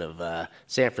Addition of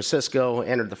San Francisco.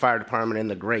 Entered the fire department in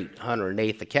the great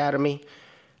 108th Academy.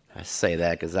 I say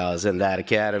that because I was in that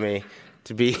academy,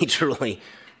 to be truly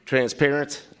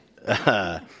transparent.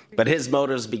 But his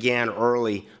motives began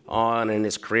early on in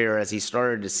his career as he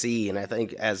started to see, and I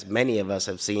think as many of us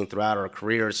have seen throughout our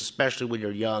careers, especially when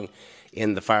you're young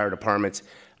in the fire department,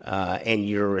 and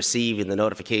you're receiving the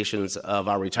notifications of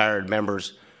our retired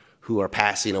members who are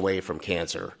passing away from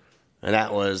cancer. And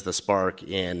that was the spark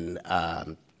in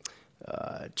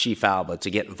Chief Alba to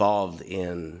get involved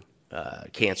in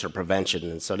cancer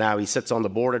prevention. And so now he sits on the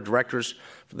board of directors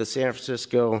for the San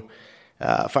Francisco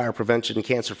Fire Prevention and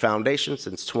Cancer Foundation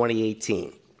since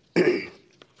 2018.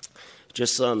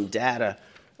 Just some data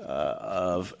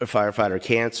of firefighter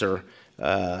cancer.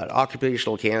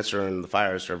 Occupational cancer in the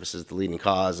fire service is the leading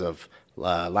cause of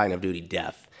line of duty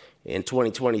death. In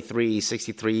 2023,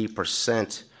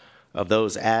 63% of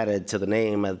those added to the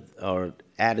name or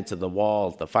added to the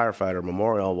wall, the firefighter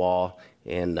memorial wall,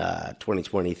 in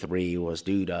 2023 was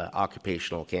due to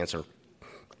occupational cancer.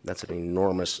 That's an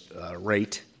enormous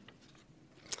rate.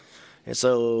 And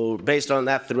so based on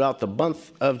that, throughout the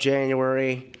month of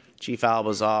January, Chief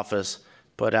Alba's office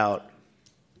put out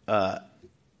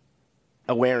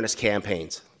awareness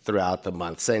campaigns throughout the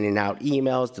month, sending out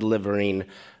emails, delivering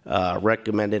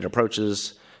recommended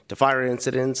approaches to fire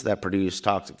incidents that produce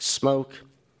toxic smoke.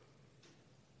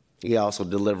 He also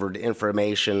delivered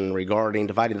information regarding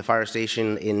dividing the fire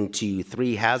station into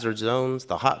 3 hazard zones,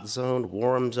 the hot zone,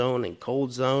 warm zone, and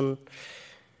cold zone.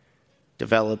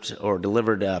 Developed or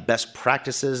delivered best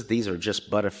practices. These are just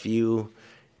but a few,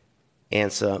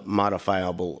 and some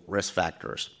modifiable risk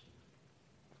factors.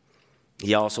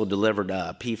 He also delivered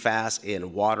PFAS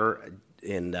in water,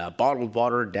 in bottled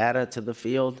water data to the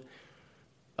field.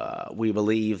 We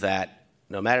believe that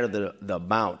no matter the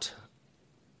amount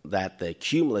that the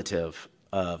cumulative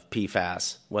of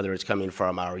PFAS, whether it's coming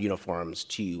from our uniforms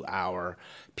to our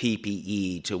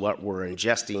PPE to what we're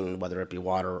ingesting, whether it be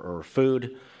water or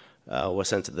food, was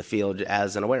sent to the field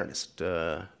as an awareness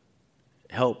to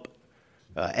help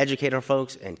educate our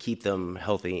folks and keep them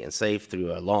healthy and safe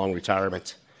through a long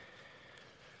retirement.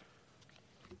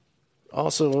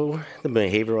 Also, the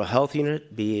Behavioral Health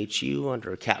Unit, BHU,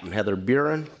 under Captain Heather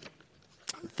Buren.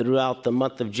 Throughout the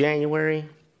month of January,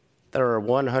 there are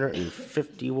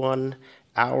 151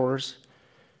 hours,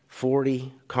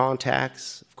 40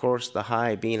 contacts. Of course, the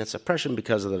high being in suppression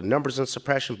because of the numbers in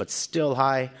suppression, but still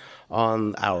high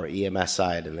on our EMS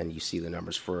side. And then you see the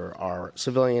numbers for our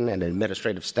civilian and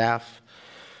administrative staff.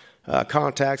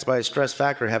 Contacts by stress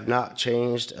factor have not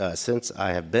changed since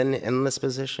I have been in this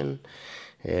position.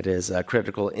 It is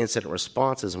critical incident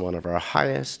response is one of our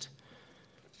highest.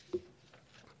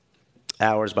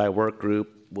 Hours by work group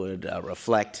would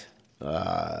reflect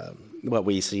what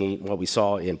we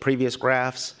saw in previous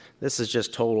graphs. This is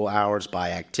just total hours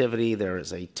by activity. There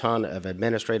is a ton of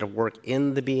administrative work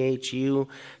in the BHU.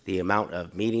 The amount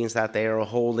of meetings that they are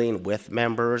holding with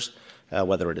members,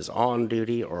 whether it is on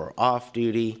duty or off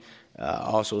duty,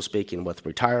 also speaking with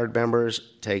retired members,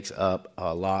 takes up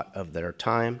a lot of their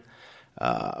time.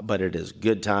 But it is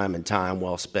good time and time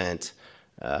well spent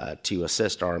to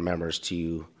assist our members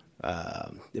to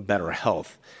better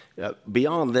health.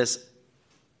 Beyond this,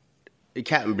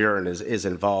 Captain Buren is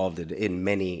involved in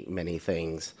many, many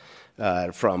things.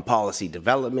 From policy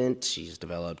development, she's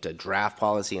developed a draft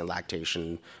policy and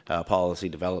lactation policy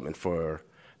development for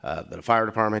the fire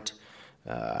department.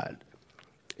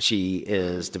 She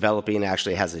is developing,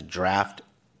 actually has a draft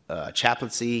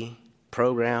chaplaincy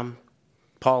program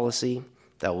policy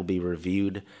that will be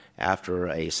reviewed after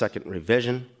a second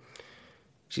revision.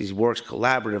 She works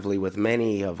collaboratively with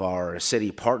many of our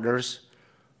city partners,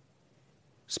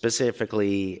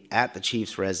 specifically at the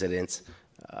chief's residence.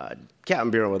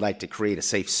 Captain Buren would like to create a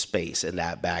safe space in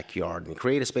that backyard and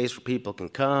create a space where people can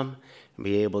come and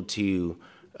be able to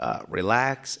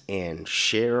relax and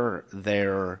share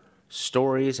their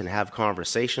stories and have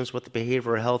conversations with the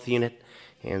behavioral health unit.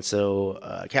 And so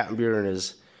Captain Buren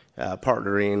is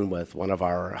partnering with one of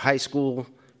our high school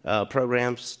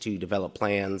programs to develop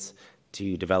plans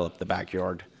to develop the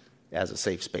backyard as a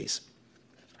safe space.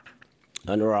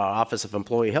 Under our Office of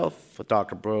Employee Health, with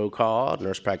Dr. Brokaw,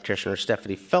 nurse practitioner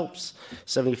Stephanie Phelps,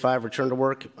 75 return to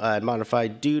work.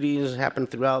 Modified duties happened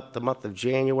throughout the month of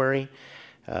January.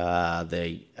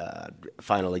 The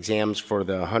final exams for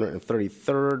the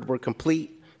 133rd were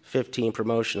complete. 15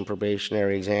 promotion and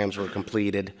probationary exams were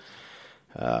completed.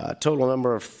 Total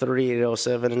number of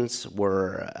 3807s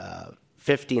were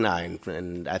 59,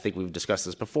 and I think we've discussed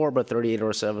this before, but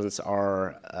 3807s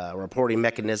are a reporting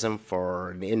mechanism for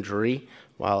an injury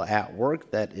while at work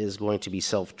that is going to be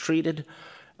self-treated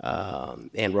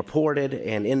and reported,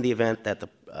 and in the event that the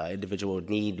individual would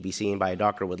need to be seen by a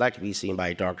doctor, would like to be seen by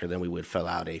a doctor, then we would fill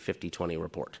out a 50-20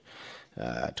 report.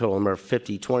 Total number of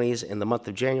 50-20s in the month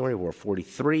of January were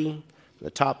 43.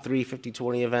 The top 3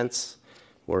 50-20 events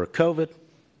were COVID,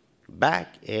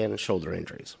 back, and shoulder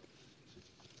injuries.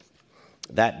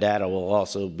 That data will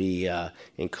also be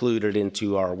included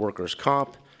into our workers'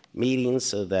 comp meetings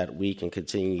so that we can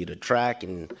continue to track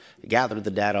and gather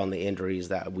the data on the injuries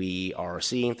that we are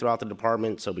seeing throughout the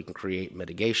department so we can create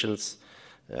mitigations,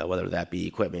 whether that be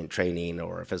equipment, training,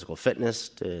 or physical fitness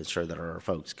to ensure that our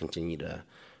folks continue to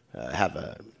have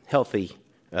a healthy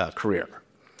career.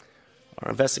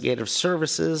 Our investigative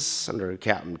services under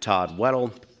Captain Todd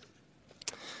Weddle.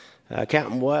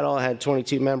 Captain Weddle had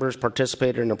 22 members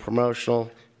participated in the promotional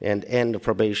and end of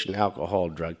probation alcohol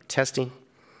drug testing.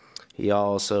 He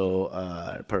also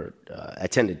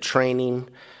attended training,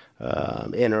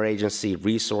 interagency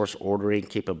resource ordering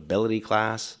capability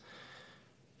class,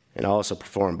 and also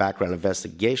performed background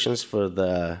investigations for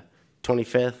the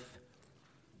 25th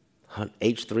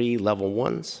H3 level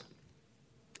 1s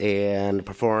and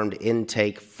performed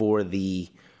intake for the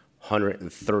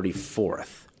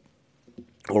 134th.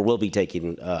 Or will be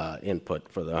taking input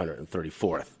for the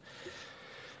 134th.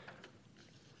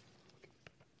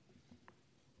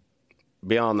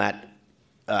 Beyond that,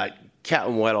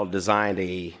 Captain Weddle designed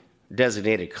a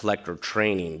designated collector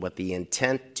training with the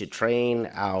intent to train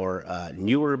our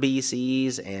newer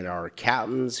BCs and our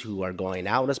captains who are going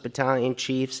out as battalion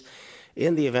chiefs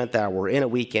in the event that we're in a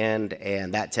weekend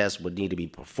and that test would need to be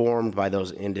performed by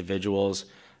those individuals.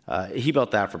 He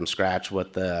built that from scratch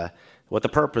with the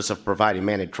purpose of providing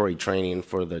mandatory training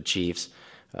for the chiefs.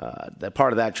 The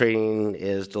part of that training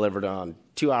is delivered on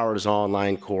 2 hours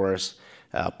online course,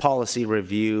 policy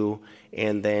review,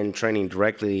 and then training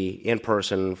directly in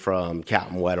person from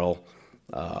Captain Weddle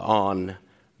on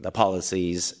the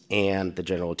policies and the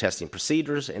general testing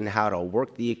procedures and how to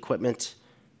work the equipment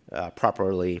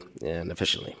properly and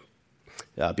efficiently.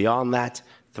 Beyond that,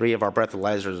 3 of our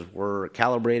breathalyzers were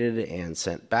calibrated and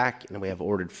sent back, and we have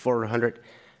ordered 400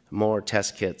 more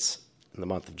test kits in the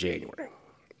month of January.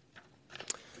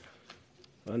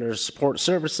 Under support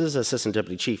services, Assistant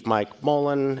Deputy Chief Mike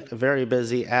Mullen, very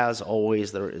busy as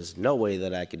always. There is no way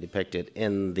that I can depict it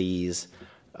in these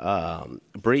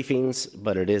briefings,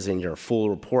 but it is in your full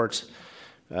report.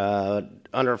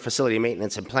 Under facility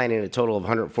maintenance and planning, a total of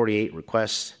 148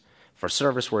 requests for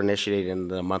service were initiated in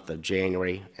the month of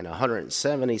January, and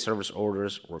 170 service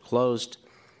orders were closed.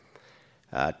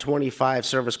 25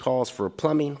 service calls for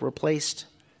plumbing were placed.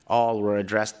 All were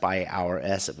addressed by our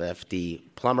SFFD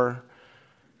plumber.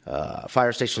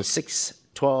 Fire Station 6,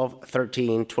 12,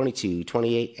 13, 22,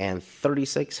 28, and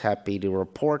 36, happy to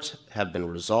report, have been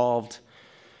resolved.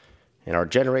 And our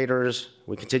generators,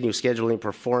 we continue scheduling,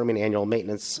 performing annual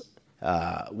maintenance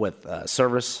with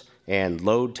service and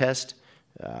load test.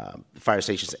 Fire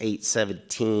Stations 8,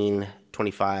 17,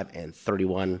 25, and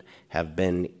 31 have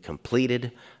been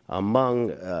completed.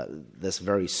 Among this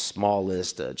very small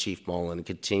list, Chief Mullen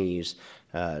continues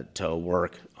to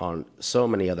work on so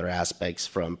many other aspects,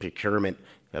 from procurement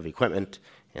of equipment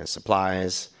and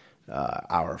supplies,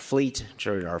 our fleet,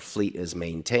 ensuring our fleet is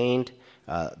maintained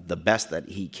the best that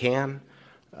he can.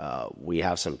 We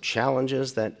have some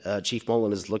challenges that Chief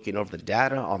Mullen is looking over the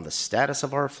data on the status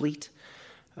of our fleet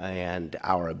and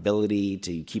our ability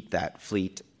to keep that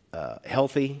fleet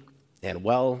healthy and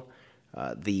well.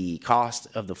 The cost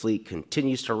of the fleet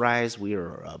continues to rise. We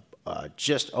are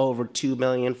just over $2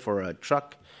 million for a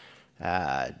truck.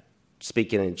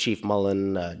 Speaking in Chief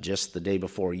Mullen just the day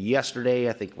before yesterday,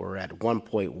 I think we're at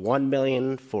 $1.1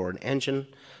 million for an engine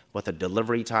with a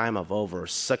delivery time of over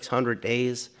 600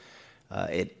 days.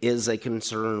 It is a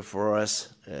concern for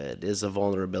us. It is a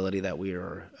vulnerability that we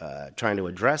are trying to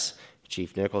address.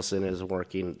 Chief Nicholson is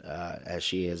working, as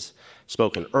she has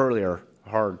spoken earlier,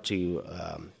 hard to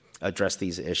address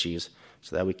these issues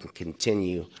so that we can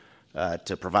continue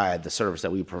to provide the service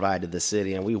that we provide to the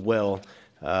city, and we will.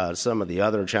 Some of the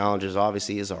other challenges,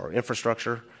 obviously, is our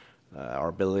infrastructure, our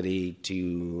ability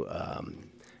to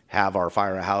have our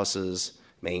firehouses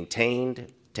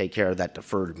maintained, take care of that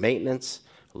deferred maintenance,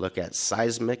 look at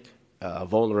seismic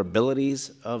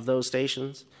vulnerabilities of those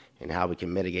stations and how we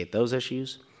can mitigate those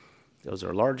issues. Those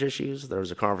are large issues.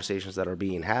 Those are conversations that are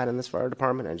being had in this fire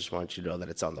department. I just want you to know that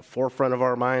it's on the forefront of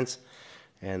our minds,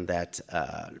 and that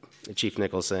Chief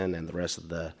Nicholson and the rest of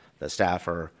the staff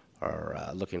are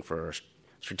looking for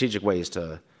strategic ways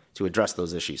to address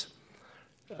those issues.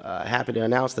 Happy to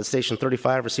announce that Station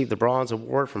 35 received the Bronze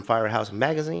Award from Firehouse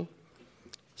Magazine,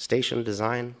 Station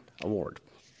Design Award.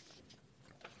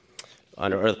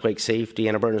 Under earthquake safety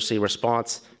and emergency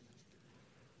response,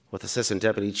 with Assistant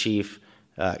Deputy Chief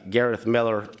Gareth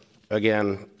Miller,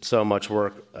 again, so much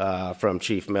work from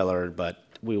Chief Miller, but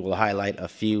we will highlight a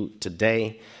few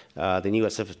today. The new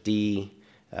SFD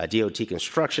DOT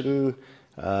construction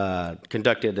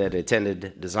conducted and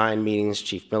attended design meetings.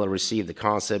 Chief Miller received the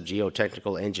concept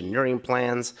geotechnical engineering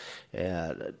plans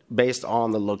based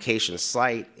on the location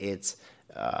site, its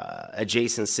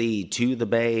adjacency to the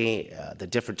bay, the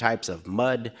different types of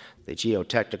mud. The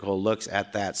geotechnical looks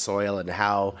at that soil and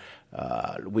how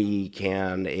we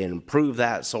can improve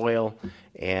that soil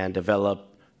and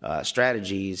develop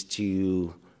strategies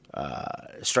to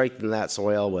strengthen that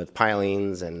soil with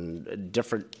pilings and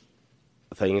different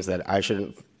things that I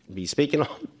shouldn't be speaking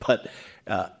on, but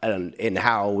in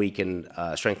how we can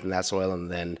strengthen that soil and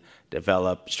then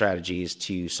develop strategies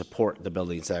to support the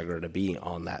buildings that are going to be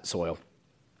on that soil.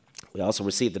 We also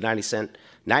received the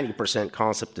 90%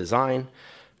 concept design,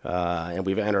 and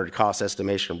we've entered cost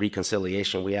estimation and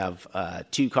reconciliation. We have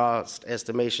 2 cost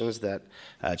estimations that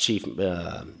Chief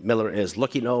Miller is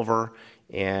looking over,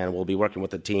 and we'll be working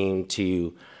with the team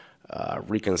to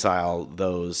reconcile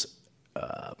those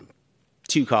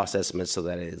 2 cost estimates so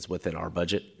that it is within our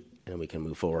budget and we can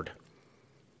move forward.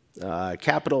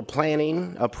 Capital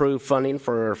planning approved funding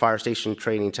for Fire Station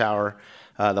Training Tower.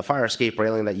 The fire escape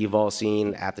railing that you've all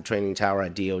seen at the training tower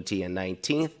at DOT and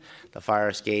 19th. The fire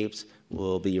escapes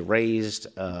will be raised,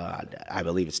 I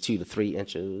believe it's 2 to 3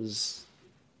 inches.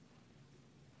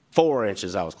 4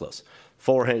 inches, I was close.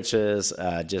 4 inches,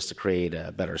 just to create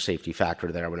a better safety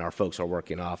factor there when our folks are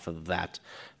working off of that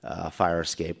fire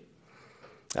escape.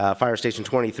 Fire Station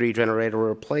 23 generator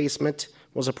replacement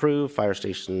was approved. Fire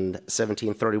Station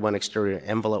 1731 exterior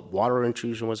envelope water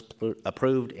intrusion was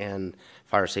approved, and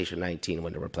Fire Station 19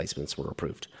 window replacements were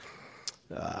approved.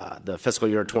 The fiscal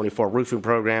year 24 roofing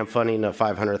program funding of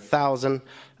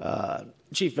 $500,000.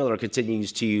 Chief Miller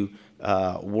continues to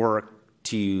work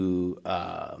to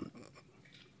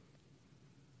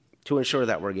to ensure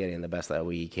that we're getting the best that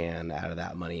we can out of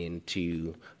that money and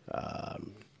to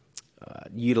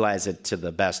utilize it to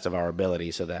the best of our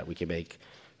ability so that we can make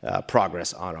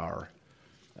progress on our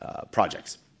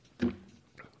projects.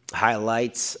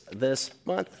 Highlights this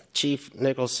month: Chief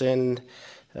Nicholson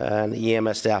and the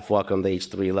EMS staff welcomed the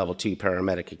H3 Level 2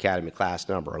 Paramedic Academy class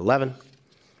number 11.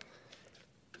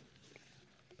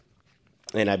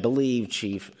 And I believe,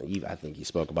 Chief, I think you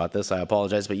spoke about this. I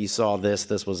apologize, but you saw this.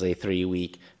 This was a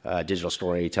 3-week digital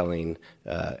storytelling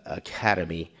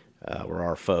academy where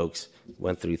our folks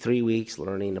went through 3 weeks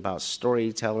learning about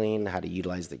storytelling, how to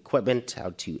utilize the equipment,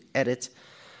 how to edit,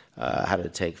 how to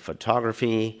take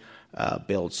photography,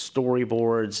 build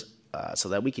storyboards, so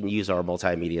that we can use our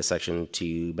multimedia section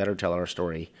to better tell our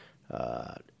story,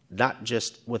 not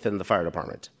just within the fire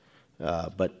department,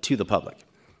 but to the public.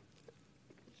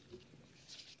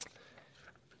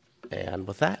 And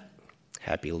with that,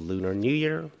 happy Lunar New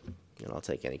Year, and I'll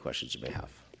take any questions you may have.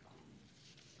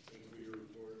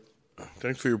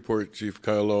 Thanks for your report, Chief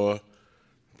Kaialoa.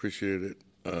 Appreciate it.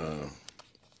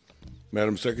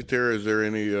 Madam Secretary, is there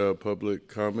any public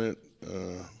comment?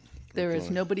 There is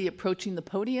nobody approaching the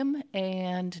podium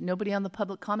and nobody on the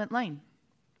public comment line.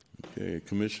 Okay,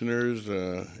 commissioners,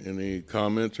 any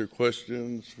comments or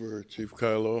questions for Chief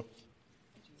Kaialoa?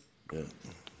 Yeah.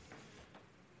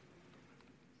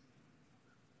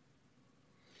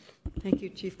 Thank you,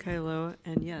 Chief Kaialoa,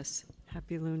 and yes,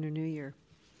 Happy Lunar New Year.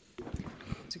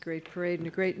 It's a great parade and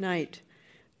a great night.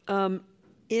 In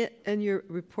your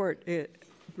report,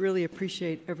 really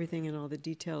appreciate everything and all the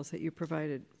details that you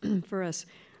provided for us.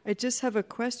 I just have a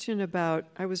question about,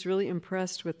 I was really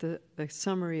impressed with the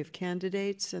summary of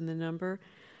candidates and the number,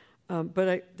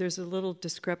 but there's a little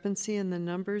discrepancy in the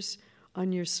numbers.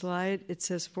 On your slide, it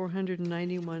says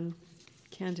 491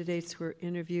 candidates were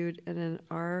interviewed, and in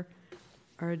our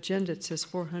agenda, it says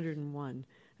 401.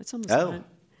 That's almost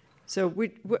so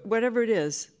whatever it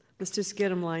is, let's just get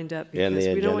them lined up, because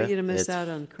we don't want you to miss out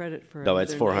on credit for No,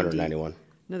 it's 491.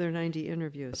 Another 90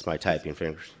 interviews. That's my typing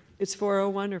fingers. It's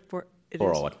 401 or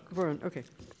 401. 401, okay.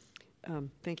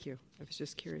 Thank you. I was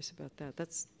just curious about that.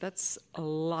 That's a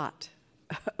lot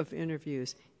of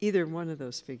interviews, either one of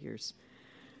those figures.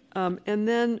 And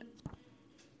then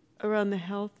around the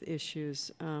health issues,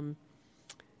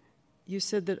 you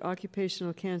said that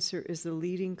occupational cancer is the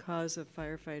leading cause of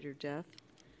firefighter death.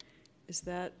 Is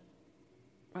that,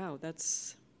 wow,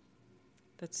 that's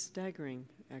staggering,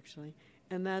 actually.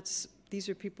 And these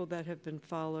are people that have been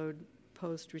followed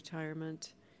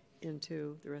post-retirement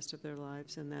into the rest of their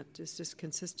lives, and that is just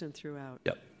consistent throughout.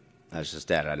 Yep. That's just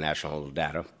data, national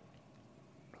data.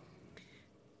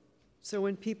 So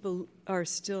when people are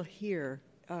still here,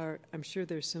 I'm sure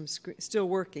there's some still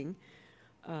working,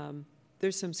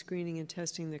 there's some screening and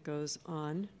testing that goes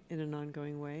on in an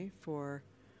ongoing way for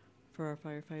our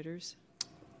firefighters.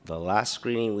 The last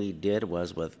screening we did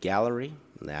was with Gallery,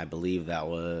 and I believe that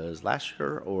was last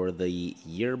year or the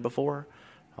year before.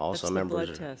 Also, that's members. The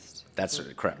blood test. That's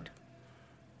correct.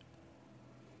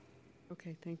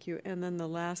 Okay, thank you. And then the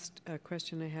last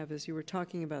question I have is, you were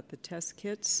talking about the test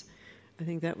kits. I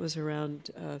think that was around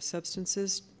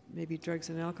substances, maybe drugs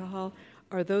and alcohol.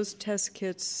 Are those test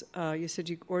kits, you said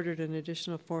you ordered an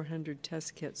additional 400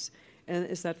 test kits, and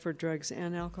is that for drugs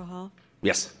and alcohol?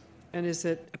 Yes. And is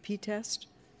it a P test?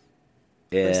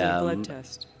 Or is it a blood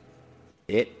test?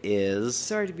 It is.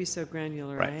 Sorry to be so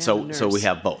granular. Right. So we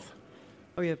have both.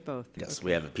 Oh, you have both. Yes, okay.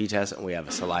 We have a P test and we have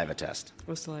a saliva test.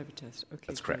 Oh, saliva test. Okay.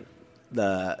 That's great.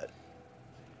 correct.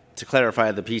 To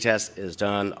clarify, the P test is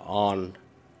done on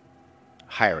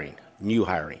hiring, new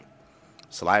hiring.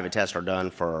 Saliva tests are done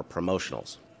for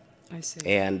promotionals. I see.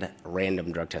 And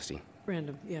random drug testing.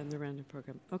 Random, yeah, in the random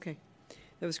program. Okay.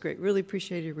 That was great. Really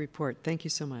appreciate your report. Thank you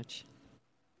so much.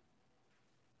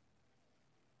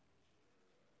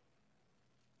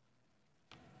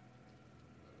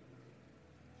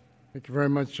 Thank you very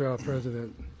much,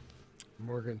 President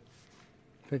Morgan.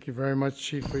 Thank you very much,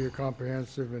 Chief, for your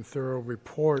comprehensive and thorough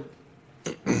report.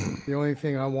 The only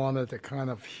thing I wanted to kind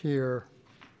of hear,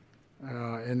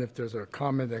 and if there's a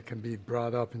comment that can be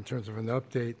brought up in terms of an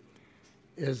update,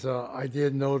 is I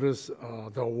did notice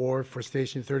the award for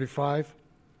Station 35,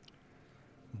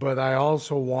 but I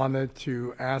also wanted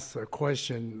to ask a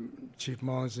question, Chief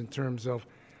Mullins, in terms of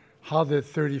how did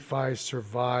 35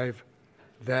 survive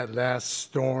that last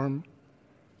storm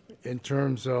in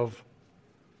terms of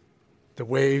the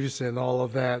waves and all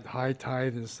of that, high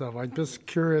tide and stuff. I'm just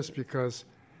curious because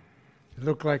it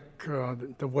looked like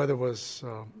the weather was,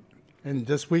 and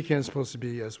this weekend is supposed to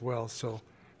be as well. So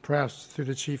perhaps through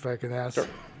the chief, I can ask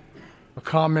a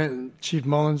comment, Chief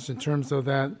Mullins, in terms of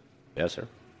that. Yes, sir.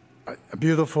 a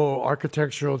beautiful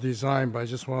architectural design, but I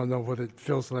just want to know what it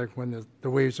feels like when the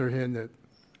waves are hitting it.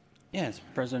 Yes,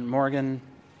 President Morgan,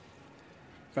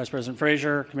 Vice President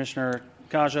Frazier, Commissioner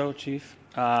Cajo, Chief.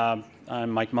 I'm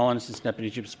Mike Mullen, Assistant Deputy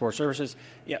Chief of Support Services.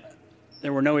 Yeah,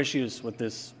 there were no issues with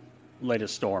this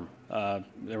latest storm.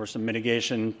 There were some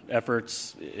mitigation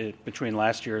efforts between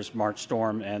last year's March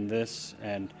storm and this,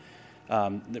 and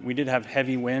we did have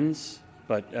heavy winds,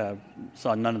 but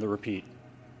saw none of the repeat.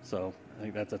 So I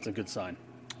think that's a good sign.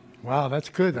 Wow, that's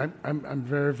good. I'm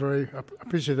very, very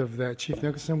appreciative of that. Chief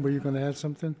Nicholson, were you going to add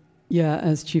something? Yeah,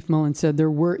 as Chief Mullen said, there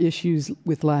were issues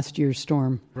with last year's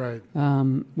storm. Right.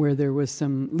 Where there was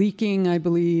some leaking, I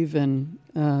believe, and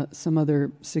some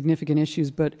other significant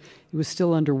issues, but it was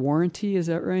still under warranty. Is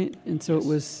that right? And so it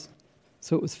was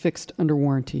fixed under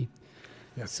warranty.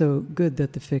 Yeah. So good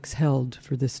that the fix held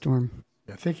for this storm.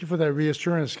 Yeah, thank you for that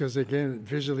reassurance, because again,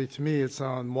 visually to me, it's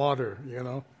on water, you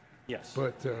know. Yes.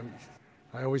 But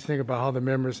I always think about how the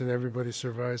members and everybody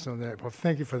survives on that. Well,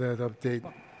 thank you for that update.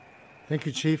 Thank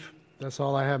you, Chief. That's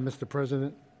all I have, Mr.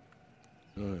 President.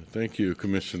 Thank you,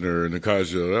 Commissioner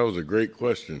Nicasio. That was a great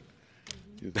question.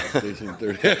 Station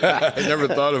 30. I never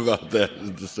thought about that.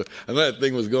 I know that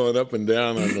thing was going up and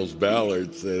down on those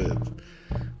ballards that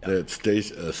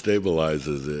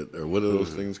stabilizes it. Or what are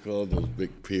those things called? Those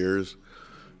big piers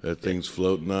that thing's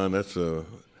floating on. That's a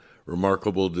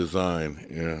remarkable design.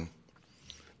 Yeah.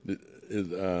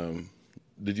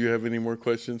 Did you have any more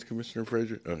questions, Commissioner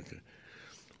Frazier? Okay.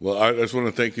 Well, I just want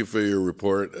to thank you for your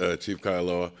report, Chief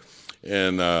Kaialoa.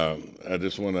 And I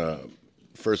just want to,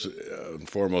 first and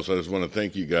foremost, I just want to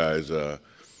thank you guys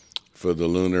for the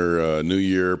Lunar New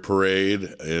Year parade.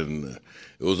 And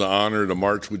it was an honor to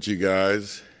march with you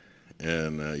guys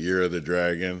and Year of the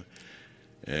Dragon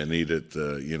and eat at,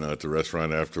 at the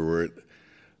restaurant afterward.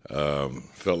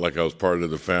 Felt like I was part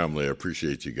of the family. I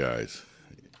appreciate you guys.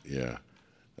 Yeah,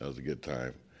 that was a good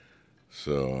time.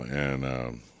 So,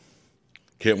 and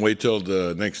can't wait till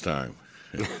the next time.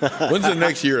 When's the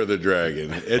next Year of the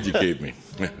Dragon? Educate me.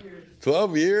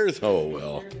 12 years? Oh,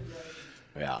 well.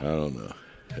 Yeah. I don't know.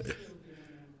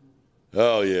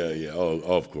 Oh, yeah. Oh,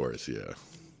 of course, yeah.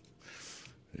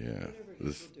 Yeah.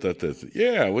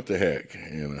 Yeah, what the heck,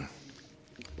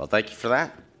 Well, thank you for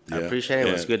that. I Yeah. appreciate it.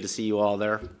 It was And- good to see you all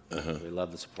there. We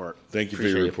love the support. Thank you for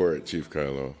Appreciate your you. report, Chief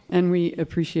Kaialoa. And we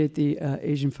appreciate the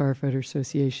Asian Firefighter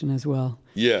Association as well,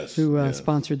 Yes. who yes.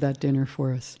 sponsored that dinner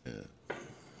for us.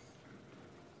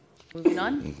 Moving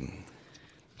on.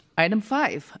 Item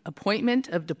 5, appointment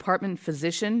of department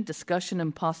physician, discussion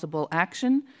and possible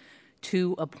action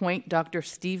to appoint Dr.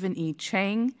 Stephen E.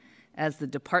 Chang as the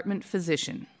department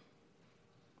physician.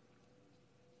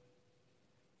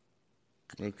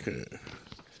 Okay.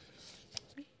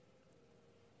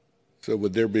 So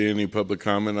would there be any public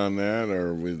comment on that, or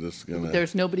are we just going to?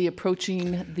 There's nobody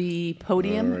approaching the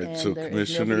podium, All right, and so there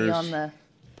is nobody commissioners- on the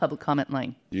public comment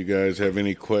line. You guys have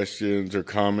any questions or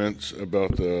comments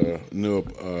about the new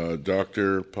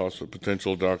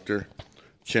potential Dr.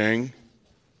 Chang?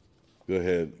 Go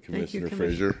ahead, Commissioner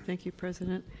Frazier. Thank you,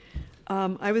 President.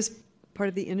 I was part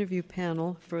of the interview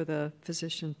panel for the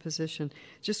physician position.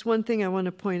 Just one thing I want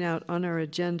to point out on our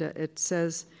agenda, it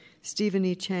says Stephen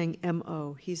E. Chang,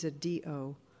 M.O. He's a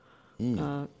D.O.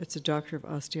 It's a doctor of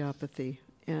osteopathy.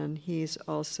 And he's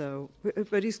also,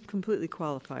 but he's completely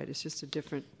qualified. It's just a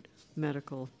different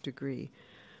medical degree.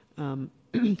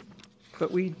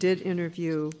 But we did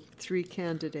interview 3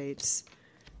 candidates,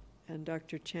 and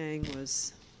Dr. Chang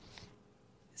was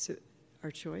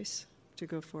our choice to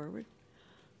go forward.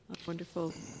 A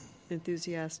wonderful,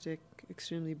 enthusiastic,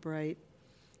 extremely bright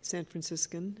San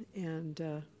Franciscan,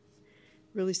 and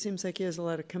really seems like he has a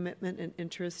lot of commitment and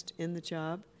interest in the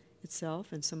job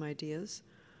itself and some ideas.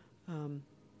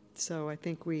 So I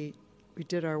think we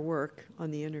did our work on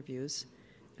the interviews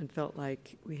and felt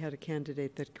like we had a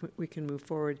candidate that we can move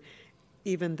forward,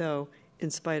 even though, in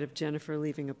spite of Jennifer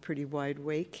leaving a pretty wide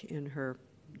wake in her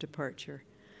departure.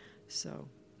 So,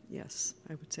 yes,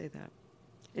 I would say that.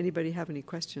 Anybody have any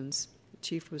questions? The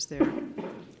chief was there.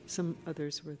 Some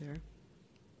others were there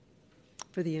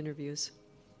for the interviews.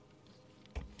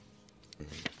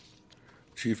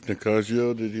 Chief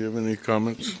Nicasio, did you have any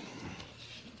comments?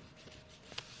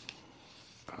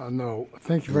 No.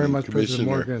 Thank you very much, President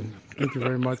Commissioner. Morgan. Thank you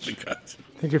very much.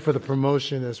 Thank you for the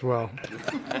promotion as well.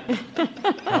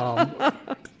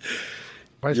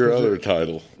 Vice Your President- other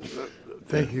title.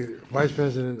 Thank you. Vice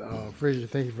President Frazier,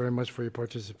 thank you very much for your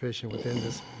participation within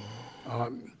this.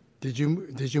 Did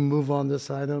you move on this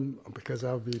item? Because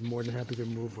I would be more than happy to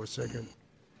move for a second.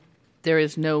 There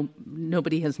is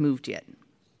nobody has moved yet.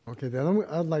 Okay, then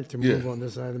I'd like to move on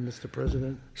this item, Mr.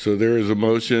 President. So there is a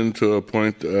motion to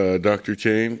appoint Dr.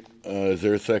 Chain. Is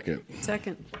there a second?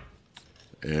 Second.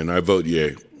 And I vote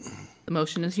yea. The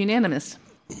motion is unanimous.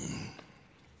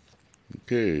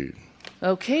 Okay.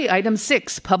 Okay, item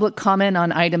 6, public comment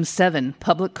on item 7.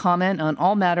 Public comment on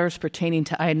all matters pertaining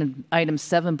to item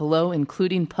 7 below,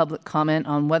 including public comment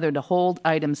on whether to hold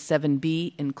item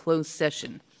 7B in closed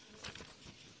session.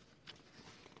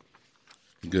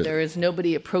 Good. There is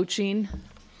nobody approaching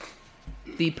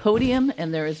the podium,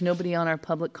 and there is nobody on our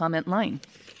public comment line.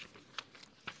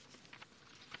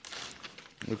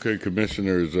 Okay,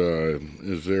 commissioners,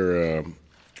 is there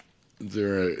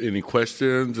any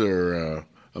questions or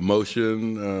a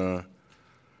motion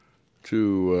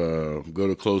to go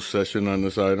to closed session on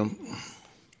this item?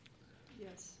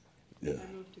 Yes. Yeah.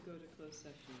 I move to go to closed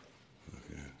session.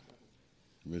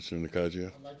 Commissioner Nakaja?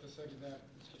 I'd like to second that,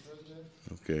 Mr. President.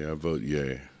 Okay, I vote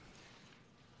yea.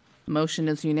 The motion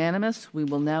is unanimous. We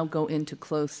will now go into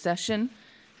closed session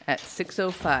at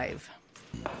 6:05.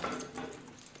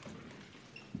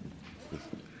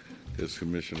 Yes,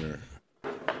 Commissioner.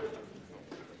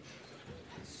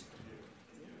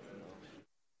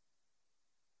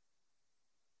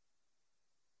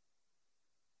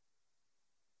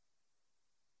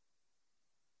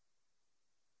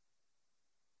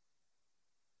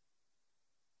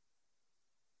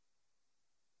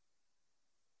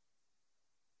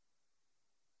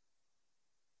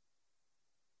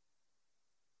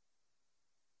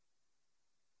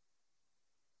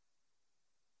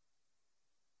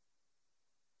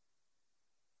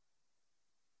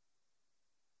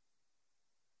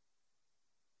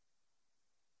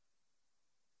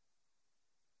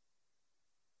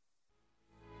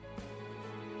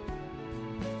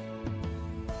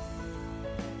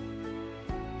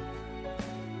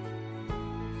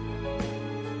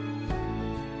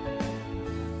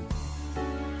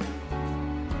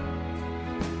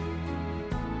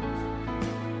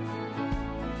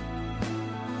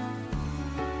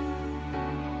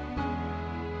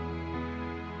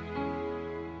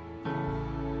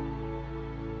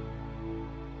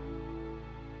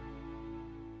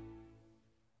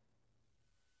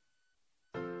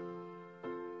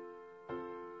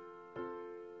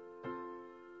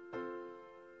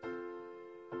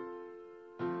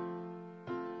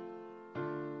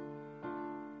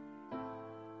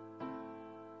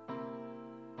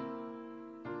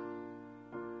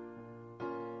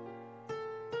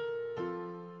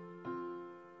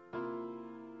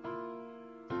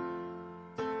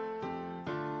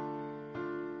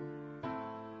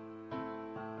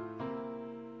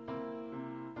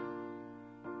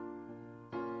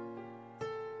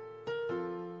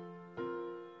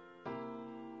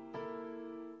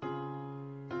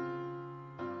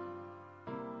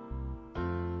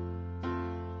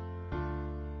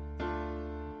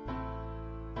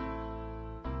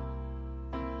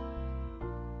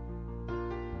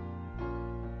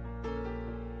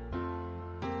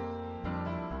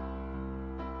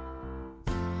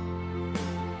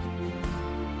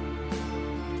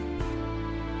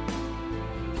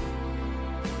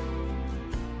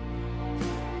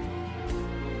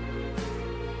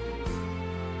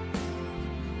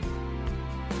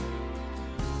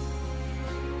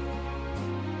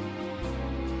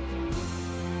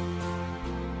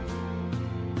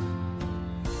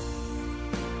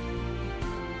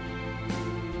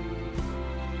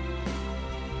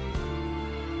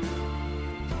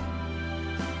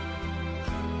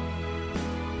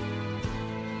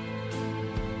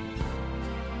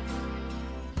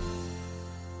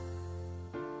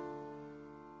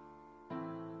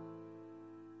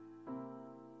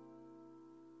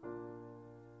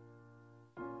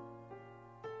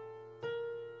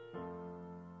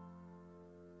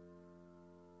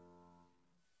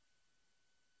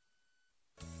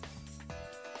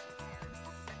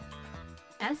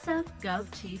 SF Gov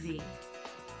TV,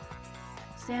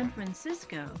 San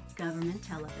Francisco Government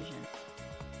Television.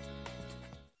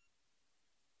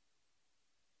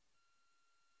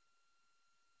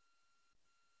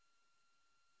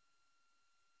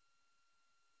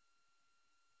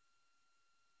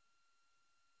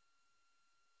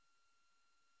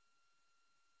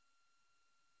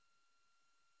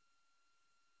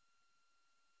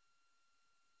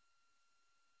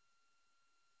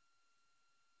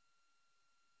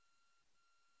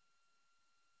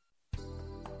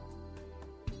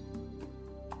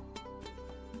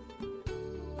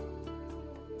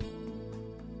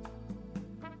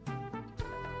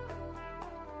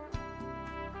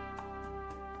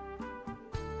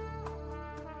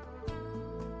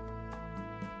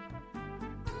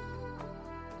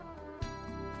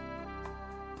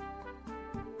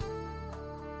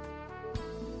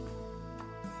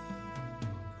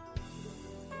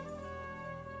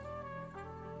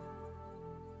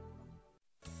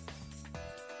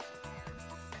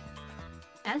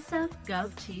 SF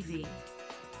Gov TV,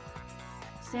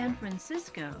 San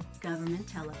Francisco Government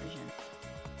Television.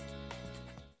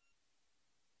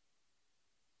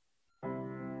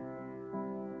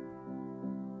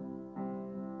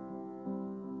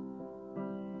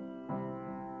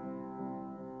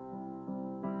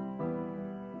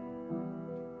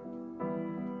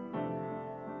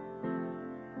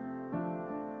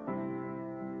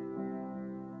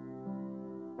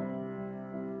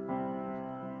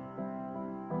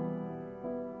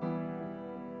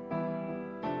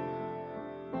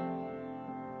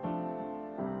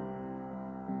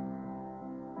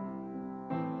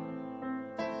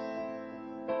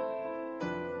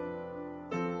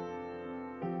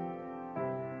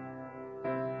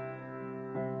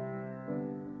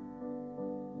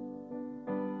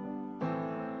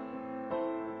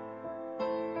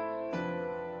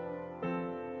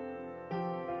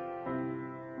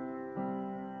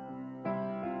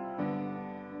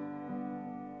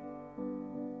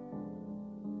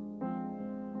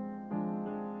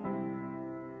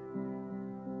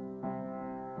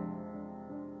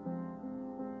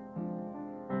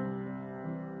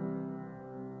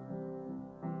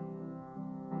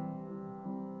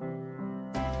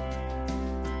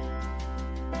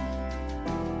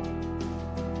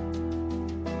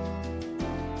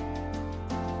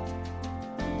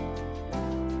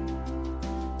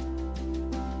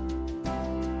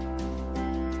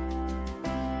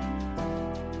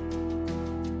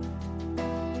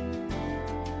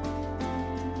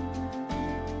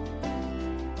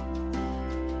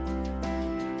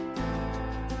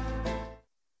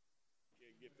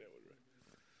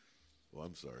 Oh,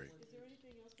 I'm sorry. Is there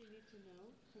anything else we need to know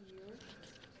from your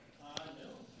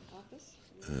office?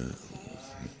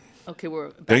 Okay, we're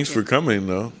back Thanks in. for coming,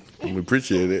 though. We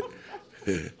appreciate it.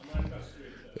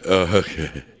 Oh,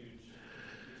 okay.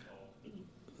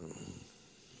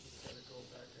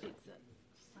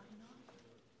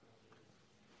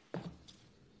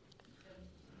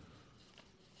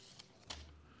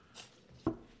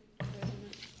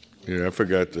 Yeah, I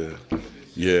forgot to.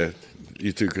 Yeah,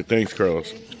 you too. Thanks,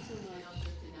 Carlos.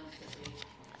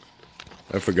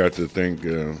 I forgot to thank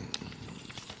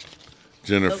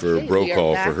Jennifer Okay, we are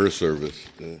Brokaw back. for her service.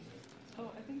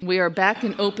 We are back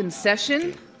in open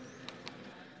session.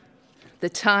 The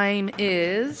time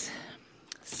is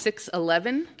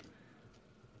 6:11.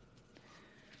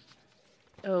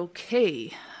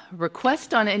 Okay.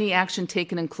 Request on any action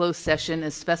taken in closed session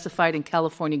as specified in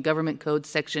California Government Code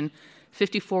Section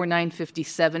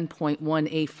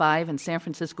 54957.1A5 and San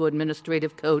Francisco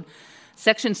Administrative Code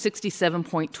Section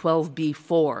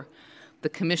 67.12B4. The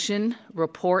Commission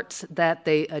reports that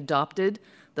they adopted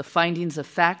the findings of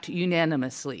fact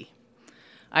unanimously.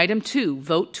 Item 2,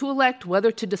 vote to elect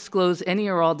whether to disclose any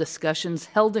or all discussions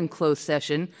held in closed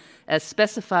session as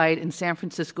specified in San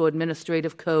Francisco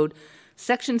Administrative Code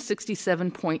Section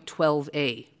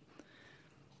 67.12A.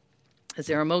 Is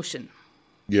there a motion?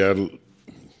 Yeah, go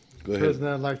ahead.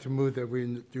 President, I'd like to move that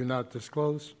we do not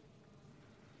disclose.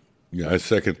 Yeah, I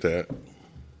second that.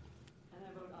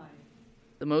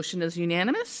 The motion is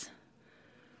unanimous.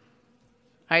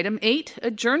 Item 8,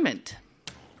 adjournment.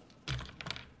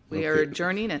 We are Okay.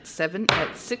 adjourning at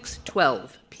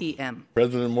 6:12 p.m.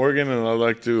 President Morgan, and I'd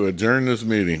like to adjourn this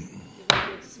meeting.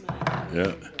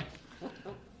 Yeah.